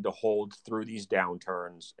conviction to hold through these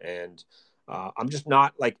downturns. And I'm just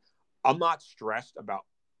not like, I'm not stressed about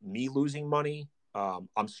me losing money.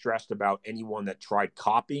 I'm stressed about anyone that tried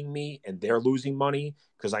copying me and they're losing money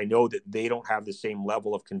because I know that they don't have the same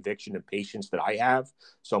level of conviction and patience that I have.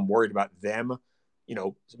 So I'm worried about them.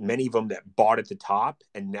 Many of them that bought at the top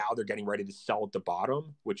and now they're getting ready to sell at the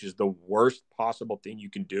bottom, which is the worst possible thing you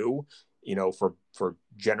can do, for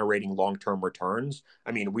generating long-term returns.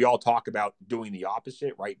 I mean, we all talk about doing the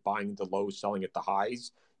opposite, right? Buying the lows, selling at the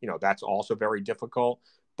highs. That's also very difficult.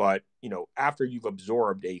 But, after you've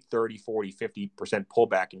absorbed a 30, 40, 50%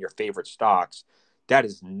 pullback in your favorite stocks, that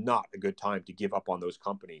is not a good time to give up on those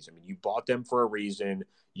companies. I mean, you bought them for a reason.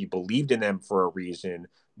 You believed in them for a reason.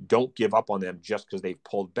 Don't give up on them just because they've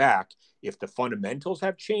pulled back. If the fundamentals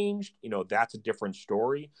have changed, that's a different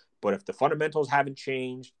story. But if the fundamentals haven't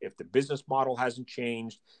changed, if the business model hasn't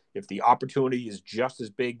changed, if the opportunity is just as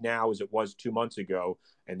big now as it was 2 months ago,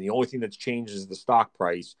 and the only thing that's changed is the stock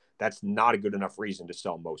price, that's not a good enough reason to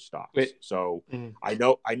sell most stocks. Wait. So Mm. I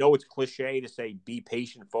know it's cliche to say be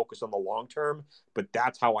patient, focus on the long term, but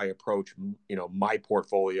that's how I approach my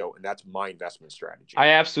portfolio, and that's my investment strategy. I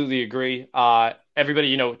absolutely agree.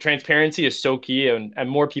 Everybody, transparency is so key, and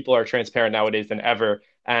more people are transparent nowadays than ever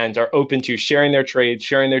and are open to sharing their trades,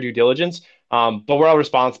 sharing their due diligence. But we're all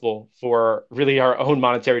responsible for really our own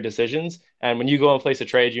monetary decisions. And when you go and place a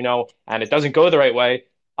trade, and it doesn't go the right way,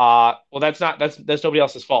 well, that's nobody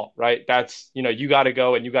else's fault, right? That's, you got to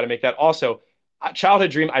go and you got to make that. Also, childhood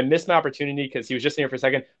dream, I missed my opportunity because he was just in here for a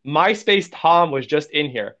second. MySpace Tom was just in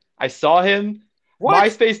here. I saw him. What?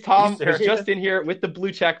 MySpace Are you Tom was serious? just in here with the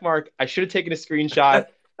blue check mark. I should have taken a screenshot.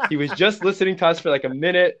 He was just listening to us for like a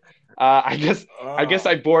minute. I guess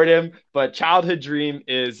I bored him, but childhood dream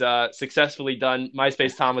is successfully done.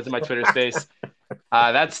 MySpace Tom was in my Twitter space.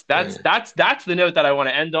 That's the note that I want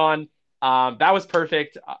to end on. That was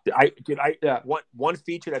perfect. Yeah, one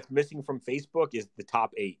feature that's missing from Facebook is the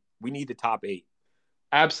top 8. We need the top 8.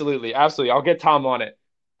 absolutely, absolutely. I'll get Tom on it.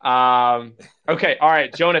 Okay, all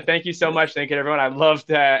right, Jonah. Thank you so much. Thank you, everyone. I'd love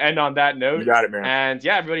to end on that You note. got it, man. And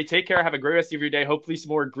yeah, everybody, take care. Have a great rest of your day. Hopefully, some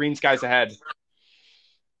more green skies ahead.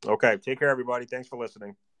 Okay, take care, everybody. Thanks for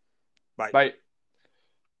listening. Bye. Bye.